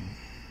 Wow.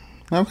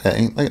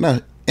 Okay. Like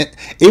no.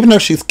 Even though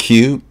she's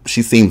cute,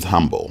 she seems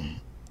humble.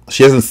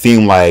 She doesn't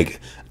seem like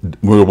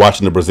we were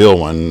watching the Brazil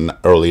one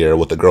earlier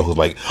with the girl who's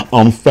like,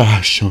 I'm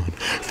fashion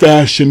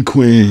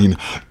queen,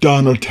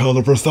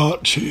 Donatella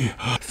Versace,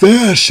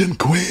 fashion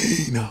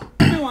queen.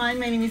 Everyone,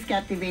 my name is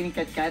Captivating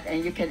Cat,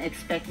 and you can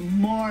expect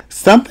more.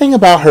 Something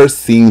about her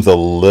seems a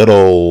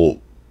little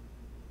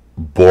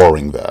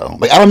boring though.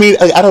 Like I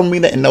don't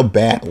mean that in no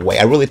bad way.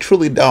 I really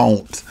truly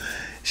don't.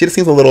 She just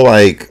seems a little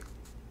like,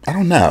 I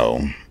don't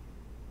know,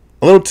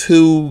 a little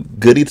too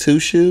goody two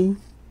shoe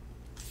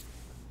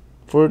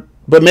for.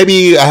 But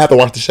maybe I have to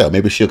watch the show.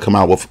 Maybe she'll come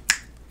out with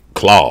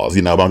claws,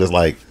 you know. But I'm just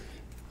like,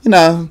 you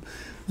know,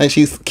 like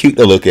she's cute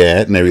to look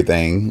at and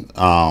everything.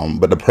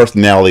 But the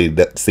personality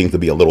that seems to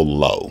be a little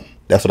low.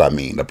 That's what I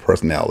mean. The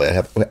personality.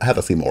 I have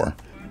to see more.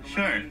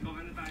 Sure.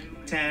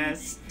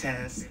 Testes.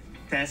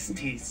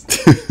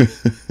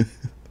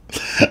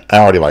 I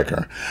already like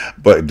her.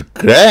 But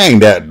dang,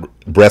 that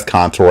breast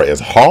contour is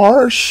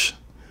harsh.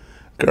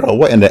 Girl,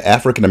 what in the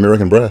African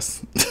American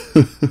breast?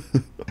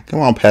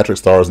 Come on, Patrick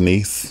Starr's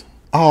niece.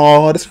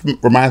 Oh, this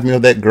reminds me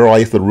of that girl I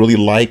used to really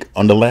like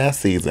on the last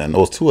season.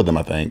 There was 2 of them,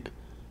 I think.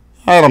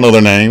 I don't know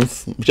their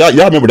names. Y'all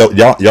remember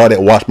y'all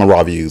that watched my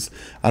Rawviews.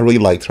 I really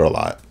liked her a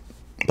lot.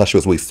 I thought she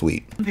was really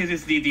sweet. This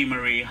is Dee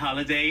Marie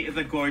Holiday,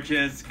 the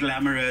gorgeous,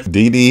 glamorous.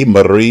 Dee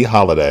Marie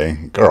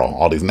Holiday. Girl,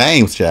 all these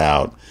names,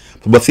 child.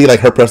 But see, like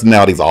her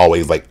personality is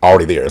always like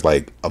already there. It's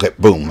like, okay,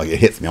 boom, like it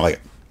hits me. I'm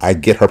like, I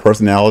get her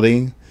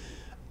personality.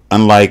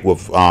 Unlike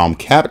with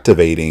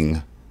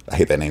Captivating, I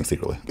hate that name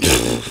secretly.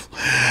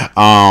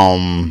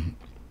 I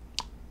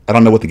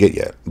don't know what to get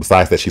yet.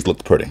 Besides that, she's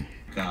looked pretty.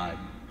 God,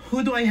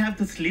 who do I have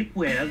to sleep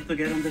with to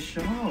get on the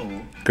show?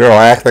 Girl,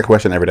 I ask that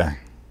question every day.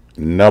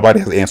 Nobody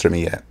has answered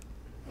me yet.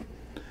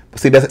 But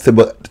see,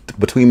 but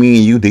between me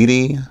and you,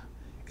 Dee,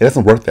 it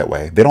doesn't work that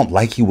way. They don't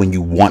like you when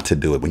you want to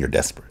do it, when you're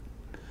desperate.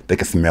 They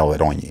can smell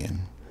it on you.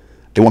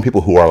 They want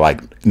people who are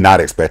like not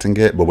expecting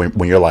it, but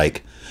when you're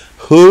like,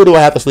 who do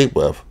I have to sleep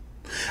with?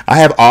 I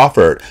have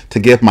offered to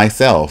give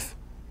myself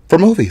for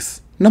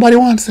movies. Nobody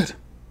wants it.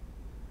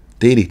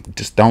 Dee,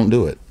 just don't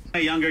do it. My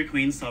younger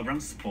queens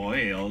sobrang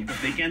spoiled.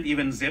 They can't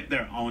even zip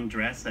their own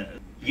dresses.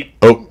 Yeah.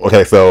 Oh,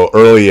 okay. So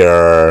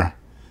earlier,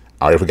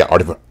 I already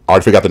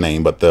forgot the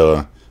name, but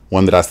the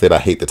one that I said I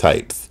hate the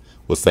tights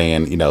was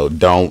saying, you know,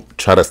 don't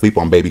try to sleep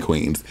on baby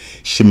queens.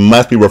 She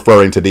must be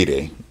referring to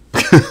Dee.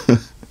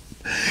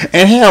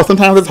 And hell,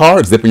 sometimes it's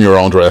hard zipping your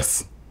own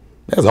dress.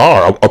 That's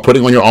hard. Or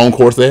putting on your own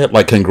corset.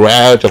 Like,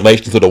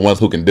 congratulations to the ones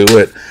who can do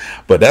it.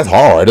 But that's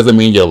hard. It doesn't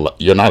mean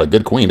you're not a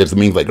good queen. It just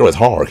means like, girl, it's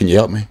hard. Can you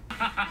help me?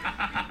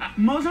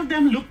 Most of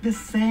them look the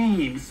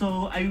same,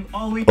 so I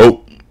always...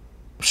 Oh,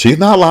 she's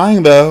not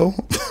lying, though.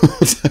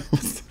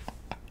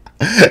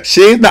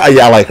 She's not...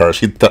 Yeah, I like her.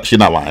 She's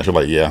not lying. She's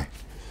like, yeah.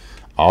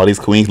 All these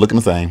queens looking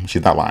the same.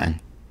 She's not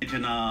lying.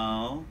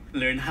 Original.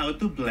 Learn how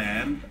to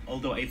blend.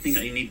 Although I think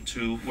I need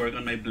to work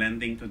on my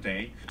blending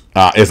today.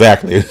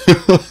 Exactly.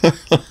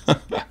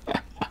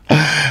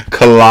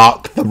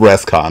 Clock the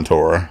breast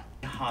contour.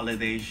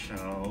 Holiday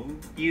show.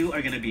 You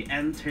are gonna be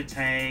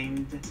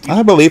entertained.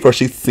 I believe her.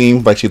 She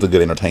seems like she's a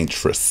good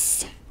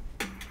entertaintress.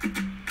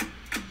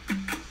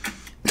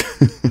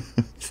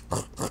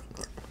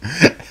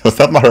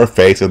 Something about her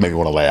face just made me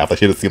want to laugh. Like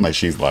she just seems like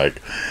she's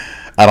like,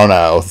 I don't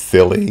know,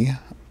 silly.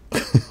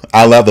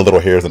 I love the little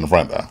hairs in the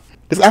front though.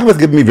 This outfit's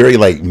giving me very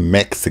like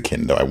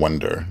Mexican though. I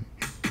wonder.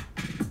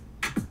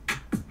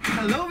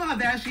 Hello, my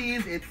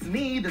besties. It's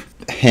me,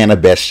 Hannah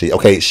Beshi.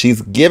 Okay,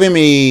 she's giving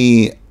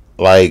me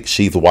like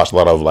she's watched a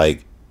lot of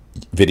like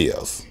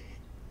videos.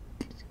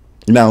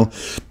 You know,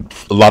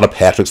 a lot of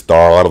Patrick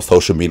Star, a lot of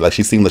social media. Like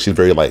she seems like she's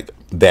very like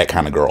that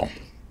kind of girl.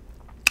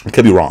 I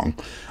could be wrong.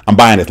 I'm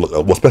buying this look.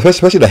 Well,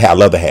 especially the hat. I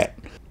love the hat.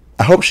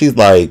 I hope she's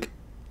like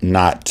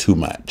not too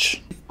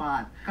much.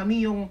 Kami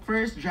yung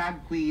first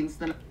drag queens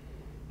na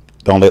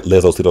Don't let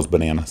Lizzo see those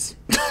bananas.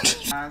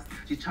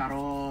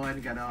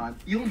 Chicharon, ganon.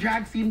 Yung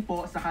drag scene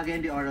po sa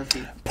Cagayan de Oro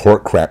State.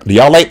 Pork crack. Do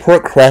y'all like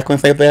pork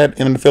cracklings like that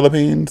in the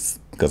Philippines?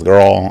 Because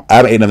girl, I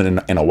haven't eaten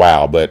them in a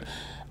while, but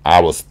I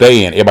was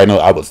staying. Everybody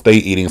knows I would stay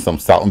eating some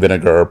salt and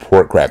vinegar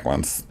pork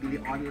cracklings.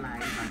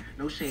 Online,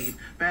 no shade.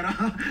 Pero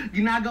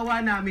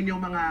ginagawa namin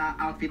yung mga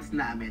outfits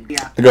namin.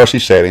 Yeah. The girl,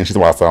 she's shading. She's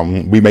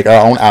awesome. We make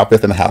our own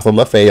outfits in the house of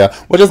La Fea,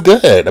 which is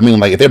good. I mean,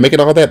 like if they're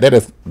making all that, that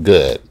is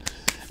good.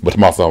 But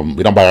I'm also,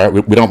 we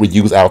don't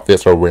reuse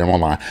outfits or wear them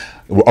online.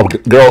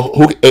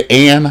 Girl,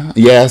 Anne,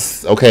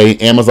 yes, okay,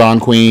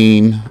 Amazon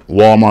queen,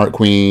 Walmart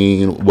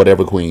queen,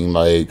 whatever queen,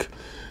 like,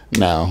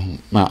 no,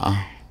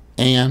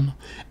 Anne,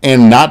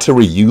 and not to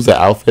reuse the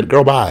outfit,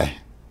 girl, bye.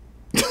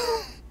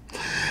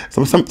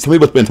 Some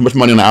people spend too much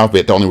money on the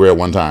outfit to only wear it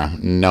one time.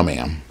 No,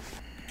 ma'am.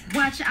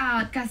 Watch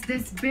out, cause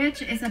this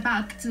bitch is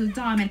about to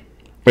dominate.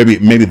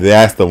 Maybe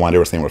that's the one they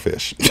were saying with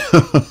fish.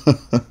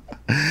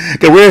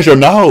 Okay, where's your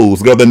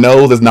nose? Girl, the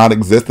nose is not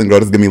existent. Girl,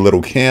 this is giving me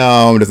Little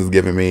Kim. This is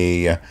giving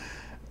me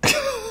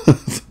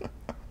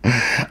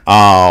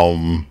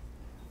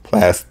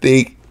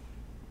Plastique.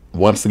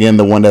 Once again,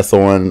 the one that's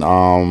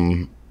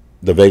on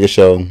the Vegas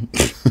show.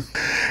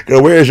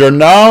 Girl, where's your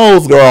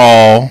nose,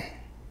 girl?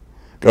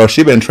 Girl,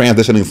 she been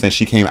transitioning since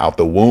she came out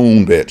the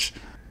womb, bitch.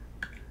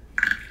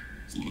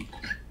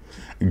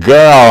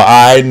 Girl,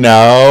 I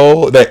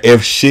know that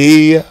if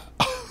she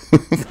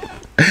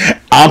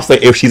I'm saying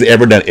if she's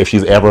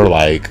ever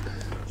like,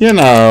 you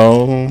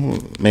know,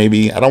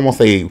 maybe I don't want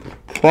to say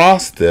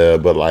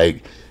prosta, but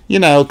like, you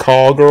know,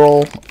 call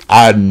girl,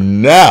 I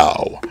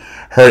know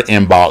her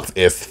inbox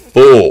is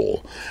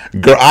full.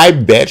 Girl, I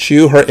bet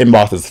you her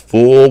inbox is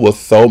full with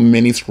so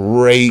many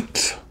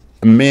straight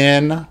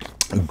men.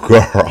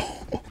 Girl.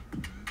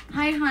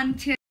 Hi,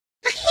 Hunter.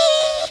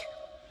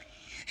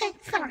 Hey,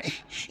 sorry,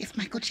 it's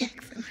Michael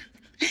Jackson.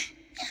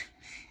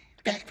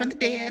 Back from the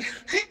dead.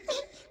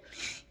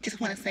 Just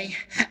want to say,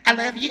 I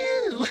love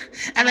you.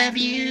 I love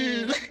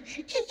you.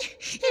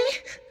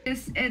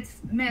 It's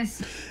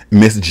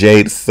Miss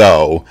Jade.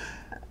 So,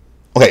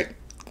 okay,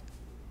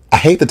 I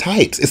hate the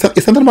tights. It's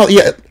something about,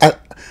 yeah,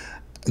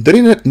 do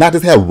they not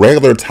just have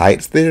regular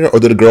tights there, or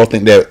do the girls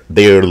think that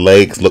their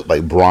legs look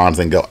like bronze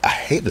and go? I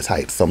hate the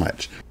tights so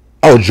much.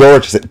 Oh,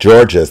 Georges,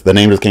 the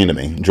name just came to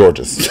me.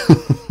 Georges.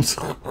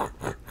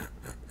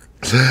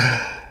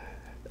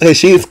 Hey,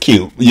 she's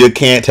cute. You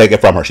can't take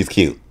it from her. She's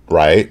cute,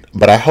 right?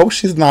 But I hope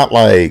she's not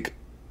like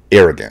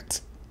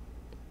arrogant.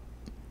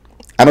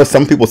 I know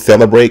some people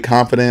celebrate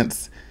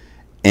confidence,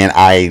 and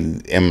I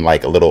am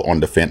like a little on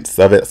the fence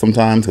of it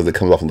sometimes because it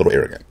comes off a little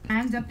arrogant.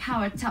 I'm the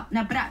power top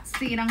na brat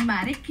sirang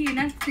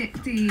Marikina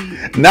City.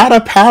 Not a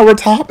power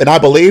top, and I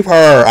believe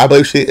her. I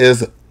believe she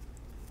is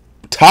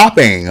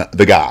topping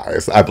the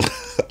guys.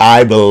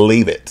 I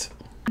believe it.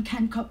 You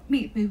can cop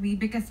me, baby,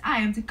 because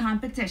I am the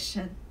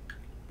competition.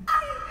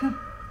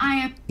 I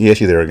am. Yeah,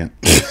 she's arrogant.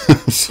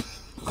 The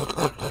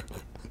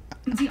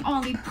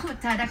only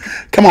put that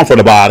Come on for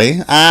the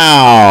body.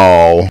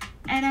 Ow.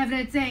 And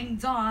everything,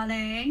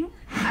 darling.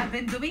 I've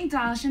been doing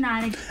doll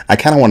shenanigans. I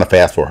kind of want to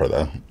fast for her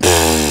though.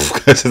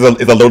 It's a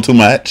little too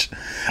much.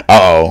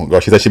 Uh-oh. Girl,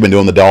 she said she's been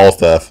doing the doll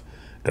stuff.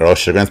 Girl,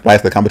 sugar and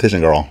spice the competition,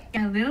 girl.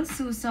 A little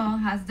Suso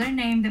has their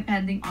name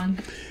depending on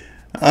the...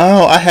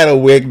 Oh, I had a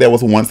wig that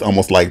was once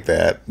almost like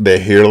that. The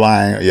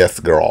hairline. Yes,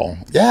 girl.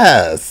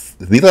 Yes.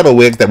 These are the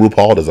wigs that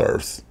Rupaul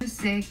deserves.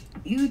 Music,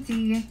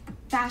 beauty,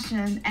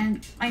 fashion,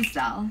 and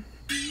myself.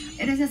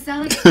 It is a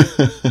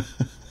celebration.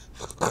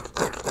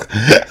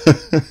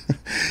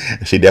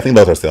 She definitely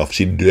loves herself.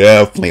 She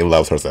definitely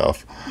loves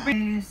herself.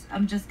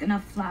 I'm just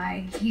gonna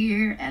fly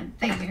here and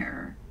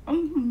there.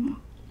 What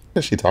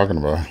is she talking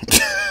about?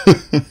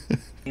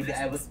 Maybe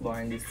I was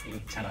born this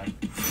week.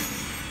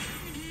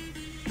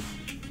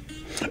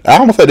 I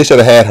almost said they should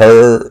have had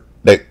her,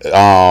 like,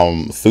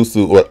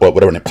 Susu,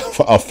 whatever name,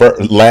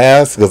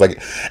 last, because like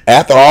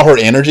after all her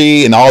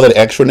energy and all that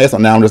extraness,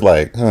 now I'm just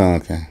like, oh,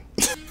 okay.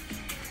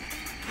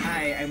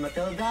 Hi, I'm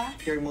Matilda,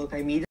 your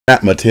multimedia.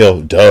 Not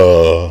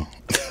Matilda.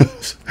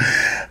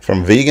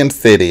 From Vegan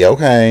City,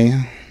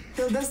 okay.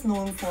 Tilda's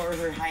known for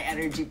her high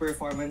energy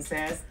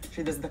performances.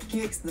 She does the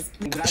kicks, the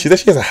spin. She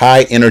says she has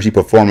high energy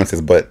performances,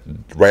 but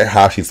right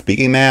how she's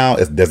speaking now,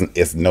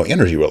 it's no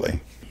energy really.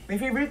 My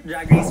favorite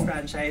Drag Race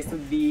franchise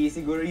would be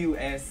siguro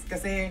US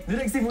kasi doon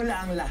nagsimula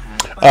ang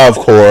lahat. Of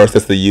course,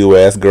 it's the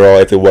US, girl.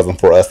 If it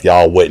wasn't for us,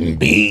 y'all wouldn't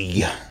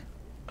be.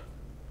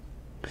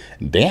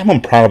 Damn,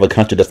 I'm proud of a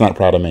country that's not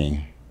proud of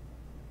me.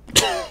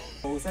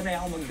 So, sanay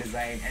ako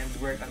mag-design and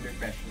work under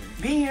pressure.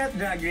 Being here at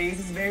Drag Race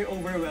is very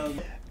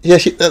overwhelming. Yeah,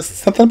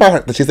 something about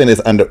her that she's saying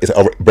is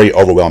very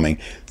overwhelming.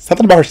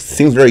 Something about her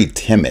seems very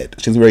timid.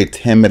 She's very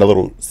timid, a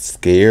little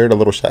scared, a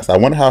little shy. So I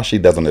wonder how she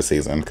does on this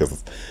season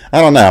because I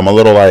don't know. I'm a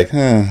little like,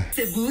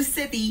 Cebu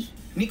City.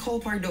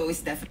 Nicole Pardo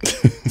is definitely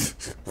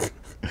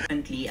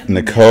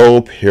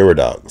Nicole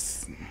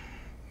Paradox.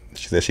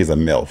 She says she's a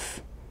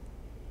MILF.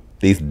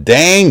 These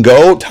dang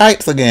gold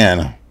tights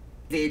again.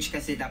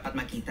 Kasi dapat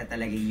makita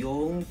talaga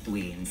yung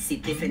twins, si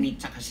Tiffany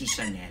tsaka si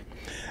Chanel.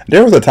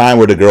 There was a time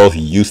where the girls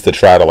used to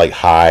try to like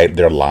hide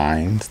their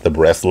lines, the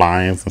breast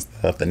lines and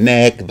stuff, the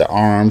neck, the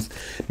arms.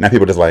 Now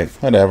people are just like,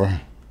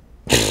 whatever.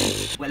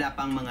 Wala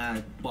pang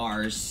mga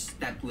bars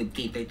that would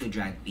cater to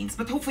drag queens,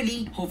 but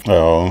hopefully.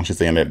 Oh, she's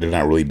saying that they're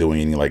not really doing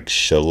any like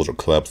shows or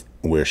clubs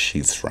where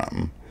she's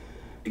from.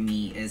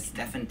 Me is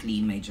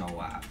definitely my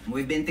jowa.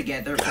 We've been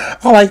together.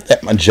 I like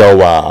that, my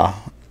jowa.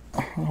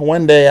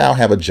 One day I'll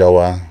have a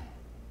jowa.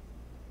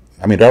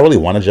 I mean, do I really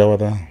want a jowa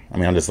though? I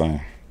mean, I'm just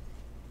saying.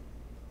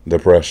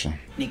 Depression.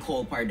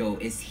 Nicole Pardo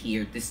is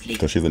here to sleep.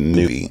 Because she's a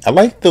newbie. I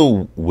like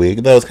the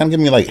wig though. It's kind of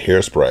giving me like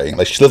hairspray.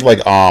 Like she looks like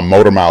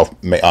Motormouth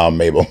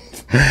Mabel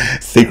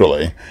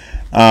secretly.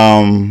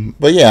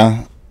 But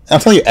yeah, I'm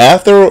telling you,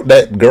 after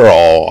that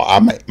girl,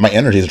 my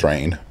energy's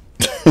drained.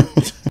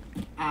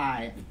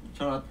 I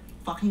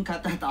fucking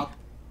cut that out.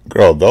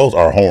 Girl, those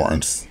are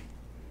horns.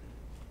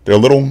 They're a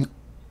little,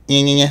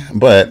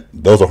 but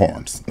those are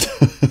horns.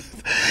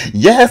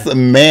 Yes,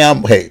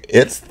 ma'am. Hey,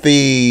 it's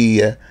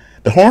the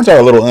horns are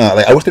a little.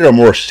 Like, I wish they were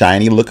more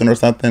shiny looking or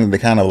something. They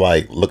kind of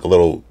like look a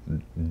little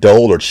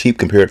dull or cheap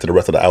compared to the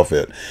rest of the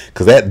outfit.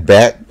 Cause that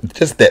back,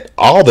 just that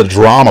all the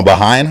drama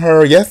behind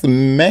her. Yes,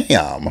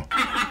 ma'am.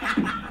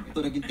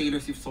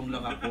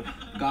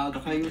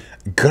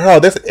 Girl,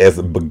 this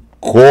is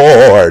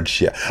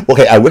gorgeous.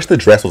 Okay, I wish the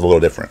dress was a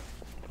little different.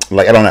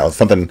 Like, I don't know,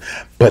 something.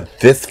 But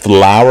this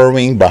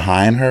flowering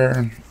behind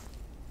her,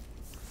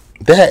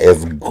 that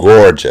is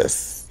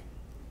gorgeous.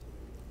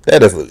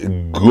 That is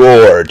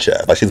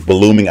gorgeous. Like she's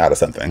blooming out of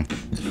something.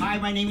 Hi,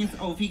 my name is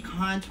Ovi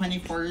Khan,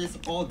 24 years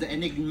old, the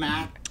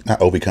enigmatic. Not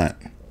Ovi Cunt.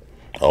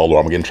 Oh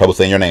Lord, I'm getting in trouble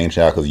saying your name,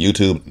 child, because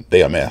YouTube,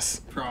 they a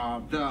mess.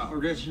 From the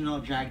original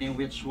drag name,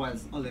 which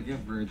was Olivia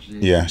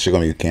Virgin. Yeah, she's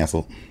gonna be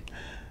canceled.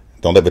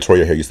 Don't let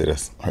Victoria hear you say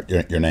this.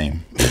 Your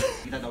name.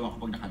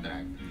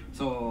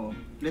 So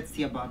let's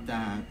see about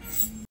that.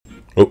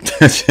 Oh,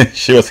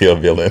 she was here a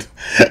villain,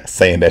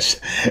 saying that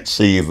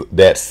she's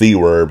that C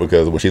word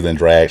because when she's in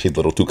drag, she's a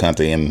little too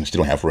cunty and she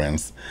don't have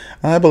friends.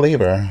 I believe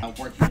her.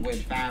 Working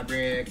with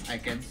fabrics, I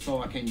can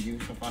sew, I can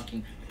use a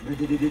fucking.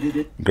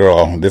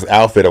 Girl, this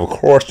outfit, of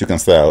course you can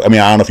sew. I mean,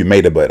 I don't know if you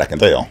made it, but I can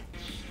tell.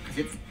 Cause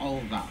it's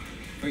over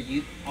for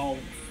you hoes.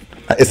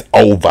 It's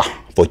over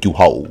for you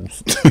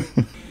hoes.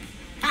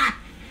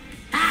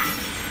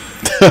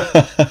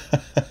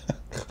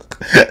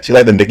 She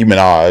like the Nicki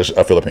Minaj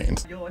of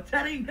Philippines.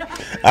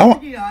 I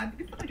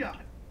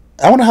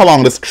wonder how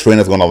long this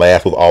trend is going to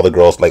last with all the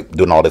girls like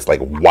doing all this like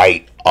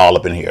white all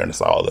up in here and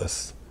it's all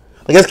this.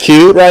 Like it's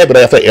cute, right? But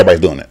I feel like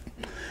everybody's doing it.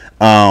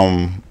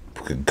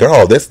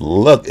 Girl, this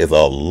look is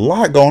a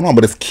lot going on,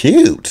 but it's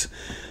cute.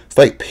 It's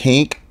like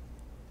pink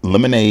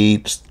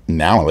lemonade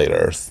now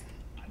laters.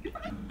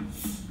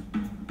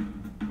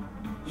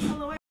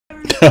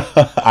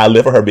 I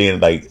live for her being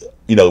like,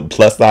 you know,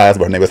 plus size,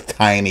 but her name is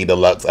Tiny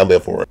Deluxe. I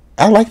live for it.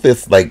 I like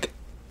this, like,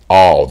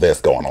 all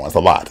this going on. It's a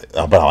lot,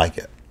 but I like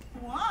it.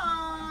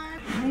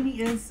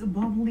 Tiny is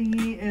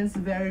bubbly, is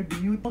very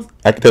beautiful.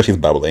 I can tell she's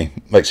bubbly.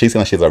 Like, she's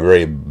a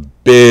very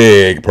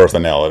big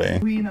personality.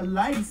 Queen, a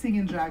live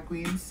singing drag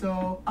queen.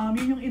 So,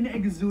 yun yung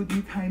ina-exude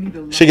ni Tiny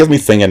Deluxe. She gives me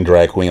singing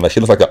drag queen. Like, she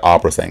looks like an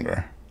opera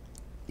singer.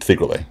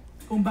 Secretly.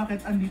 Kung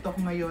bakit andito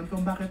ako ngayon,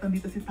 kung bakit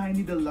andito si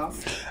Tiny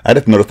Deluxe. I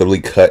just noticed the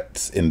really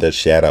cuts in the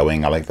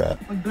shadowing. I like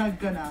that. Mag-drag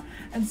ka na.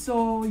 And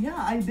so, yeah,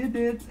 I did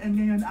it. And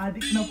ngayon,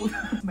 addict na po.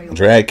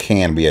 Drag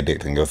can be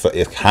addicting.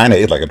 It kind of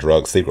is like a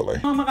drug secretly.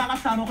 Mga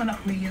makakasama ko na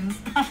queens.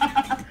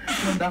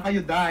 Ganda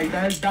kayo,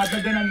 dahil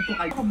dadaganan ko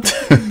kayo.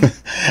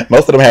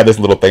 Most of them have this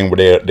little thing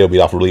where they'll be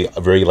off really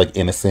very like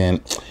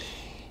innocent.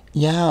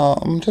 Yeah,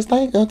 I'm just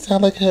like a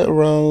delicate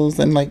rose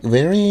and like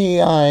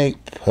very like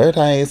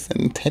paradise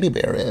and teddy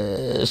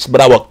bearish. But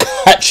I will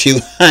cut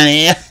you,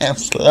 honey, and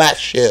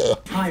slash you.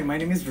 Hi, my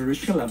name is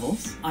Verushka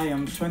Levels. I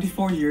am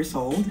 24 years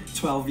old,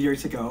 12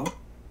 years ago.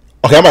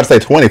 Okay, I'm about to say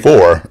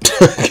 24.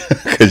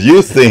 Because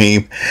you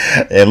seem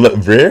and look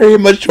very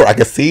mature. I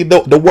can see the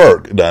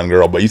work done,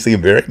 girl, but you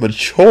seem very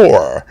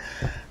mature.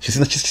 She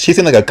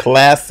seems like a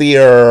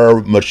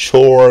classier,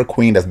 mature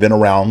queen that's been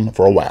around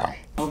for a while.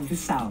 Of the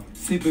South,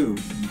 Cebu.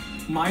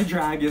 My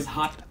drag is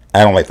hot.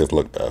 I don't like this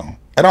look though.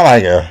 I don't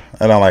like it.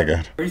 I don't like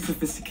it. Very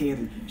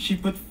sophisticated. She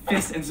put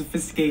fists and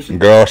sophistication.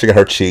 Girl, she got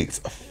her cheeks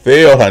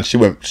filled, honey. She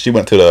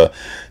went to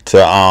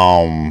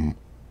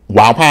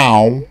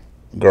Rawview,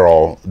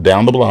 girl,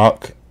 down the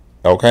block.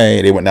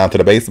 Okay, they went down to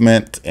the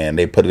basement and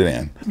they put it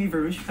in. Me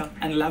Verushka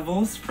and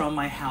Levels from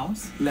my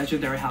house,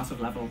 legendary House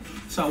of Levels.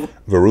 So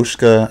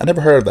Verushka, I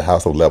never heard of the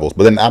House of Levels,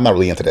 but then I'm not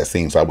really into that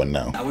scene, so I wouldn't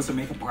know. I was a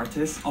makeup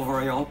artist of a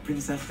royal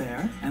princess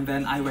there, and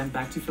then I went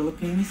back to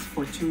Philippines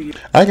for 2 years.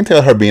 I can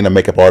tell her being a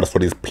makeup artist for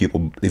these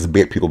people, these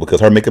big people, because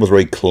her makeup was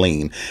very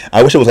clean.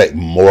 I wish it was like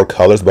more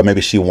colors, but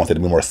maybe she wanted to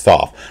be more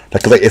soft.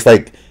 Like, 'cause, like it's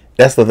like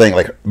that's the thing.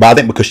 Like, but I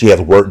think because she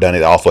has work done,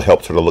 it also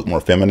helps her to look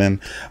more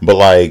feminine. But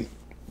like,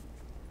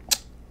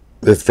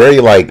 it's very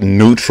like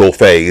neutral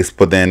face,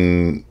 but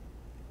then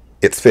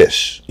it's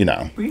fish, you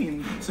know.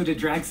 Queen. So the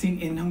drag scene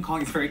in Hong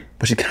Kong is very.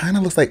 But she kind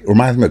of looks like,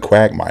 reminds me of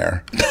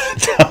Quagmire.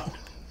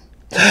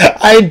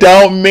 I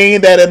don't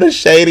mean that in a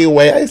shady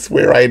way. I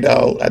swear I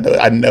don't.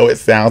 I know it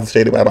sounds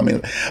shady, but I don't mean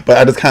it. But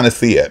I just kind of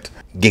see it.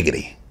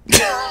 Giggity.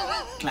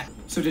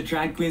 So the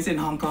drag queens in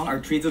Hong Kong are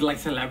treated like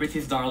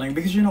celebrities, darling.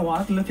 Because you know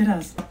what? Look at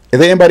us. Is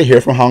there anybody here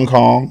from Hong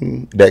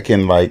Kong that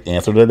can like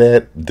answer to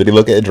that? Do they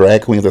look at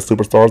drag queens as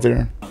superstars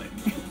here?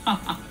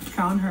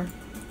 Found her.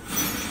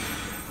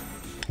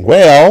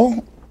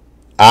 Well,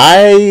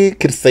 I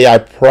could say I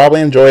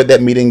probably enjoyed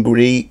that meet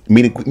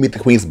the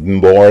queens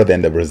more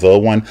than the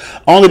Brazil one,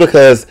 only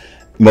because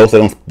most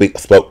of them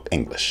spoke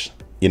English.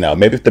 You know,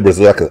 maybe if the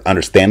Brazil I could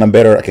understand them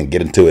better, I can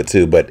get into it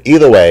too. But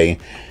either way,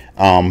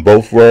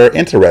 both were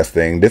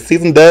interesting. This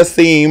season does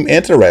seem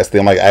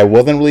interesting. Like, I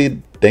wasn't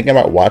really thinking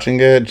about watching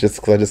it just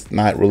because I just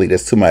not really,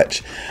 there's too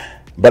much.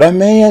 But I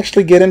may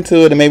actually get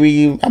into it, and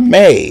maybe I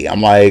may.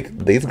 I'm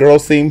like, these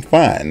girls seem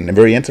fun and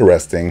very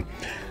interesting.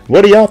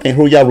 What do y'all think?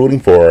 Who are y'all rooting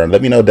for?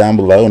 Let me know down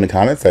below in the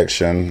comment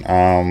section.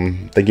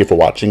 Thank you for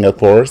watching, of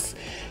course.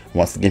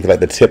 Once again, if you like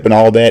the tip and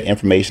all that,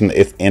 information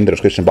is in the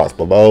description box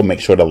below.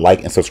 Make sure to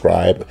like and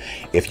subscribe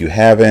if you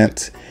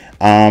haven't.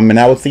 And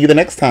I will see you the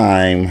next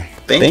time.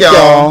 Thank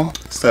y'all.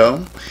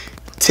 So,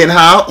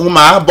 Tinha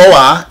uma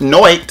boa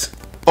noite.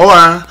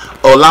 Or,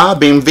 hola,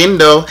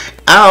 bem-vindo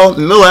ao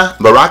meu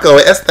barraco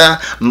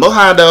esta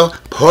mojado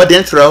por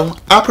dentro.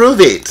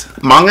 Approve it.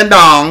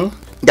 Mongadong.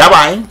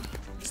 Goodbye.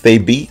 Stay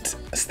beat,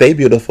 stay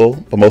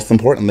beautiful, but most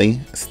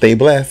importantly, stay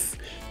blessed.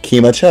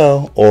 Kima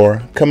Cho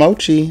or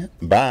Kamochi.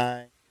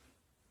 Bye.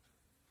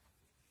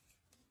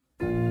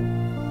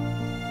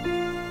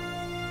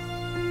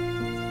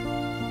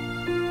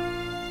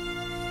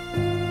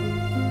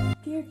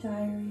 Dear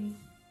Diary,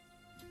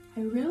 I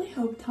really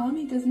hope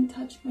Tommy doesn't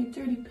touch my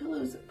dirty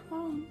pillows at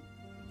prom.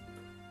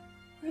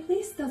 Or at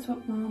least that's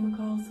what Mama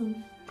calls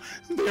them.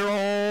 They're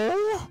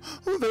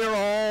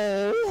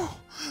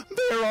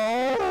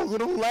all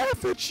gonna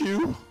laugh at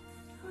you.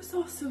 I was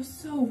also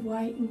so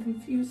white and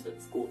confused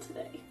at school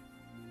today.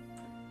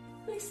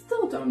 I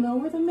still don't know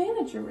where the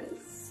manager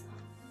is.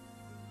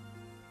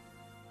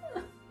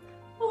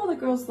 All the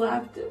girls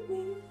laughed at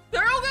me.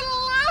 They're all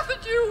gonna laugh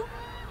at you.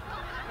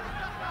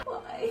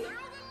 Why?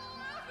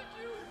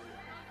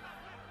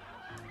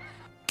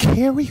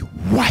 Carrie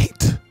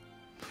White,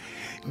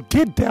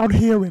 get down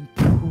here and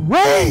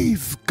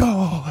praise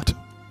God.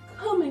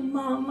 Coming,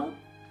 Mama.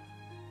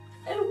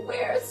 And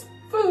where's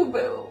Boo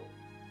Boo?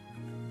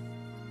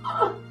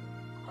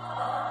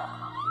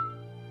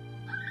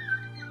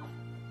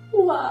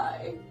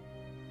 Why?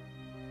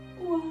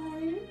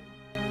 Why?